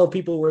you want to tell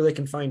people where they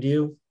can find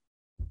you?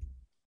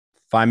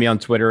 Find me on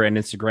Twitter and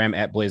Instagram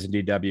at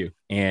BlazinDW,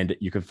 and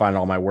you can find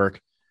all my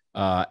work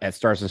at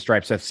Stars and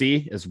Stripes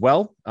FC as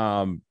well,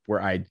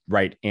 where I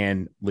write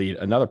and lead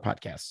another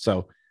podcast.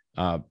 So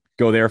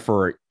go there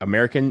for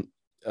American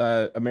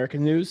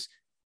news.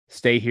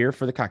 Stay here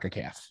for the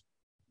CONCACAF.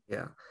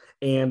 Yeah,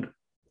 and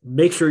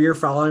make sure you're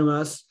following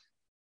us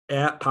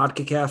at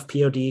PodCACAF,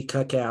 POD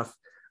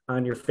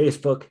on your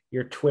Facebook,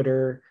 your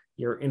Twitter,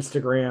 your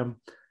Instagram.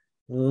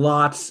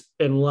 Lots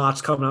and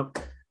lots coming up.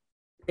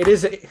 It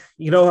is,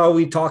 how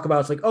we talk about,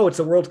 it's like, oh, it's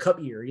a World Cup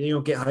year. You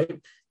don't get hype.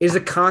 It is a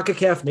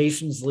CONCACAF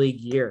Nations League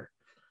year.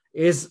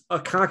 It is a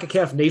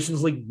CONCACAF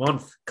Nations League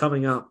month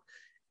coming up.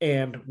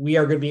 And we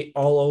are going to be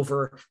all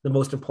over the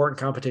most important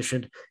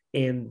competition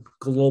in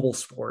global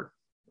sport.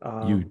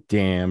 You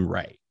damn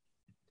right.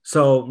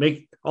 So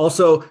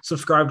also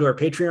subscribe to our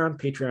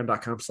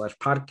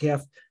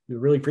patreon.com/podcast. We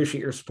really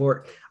appreciate your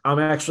support. I'm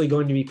actually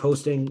going to be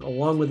posting,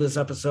 along with this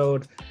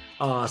episode,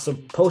 some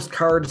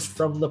postcards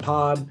from the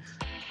pod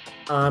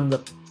on the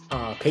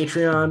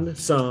Patreon,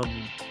 some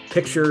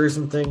pictures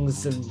and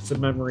things and some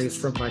memories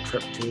from my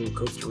trip to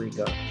Costa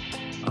Rica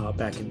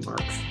back in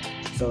March.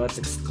 So that's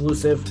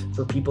exclusive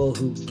for people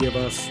who give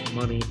us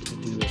money to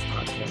do this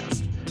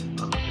podcast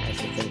as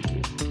a thank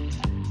you.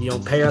 You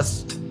don't pay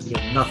us, you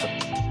get nothing.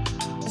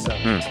 So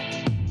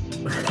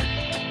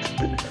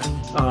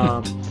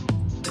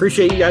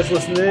appreciate you guys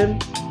listening in.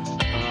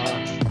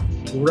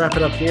 We'll wrap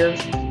it up here,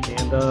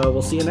 and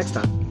we'll see you next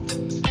time.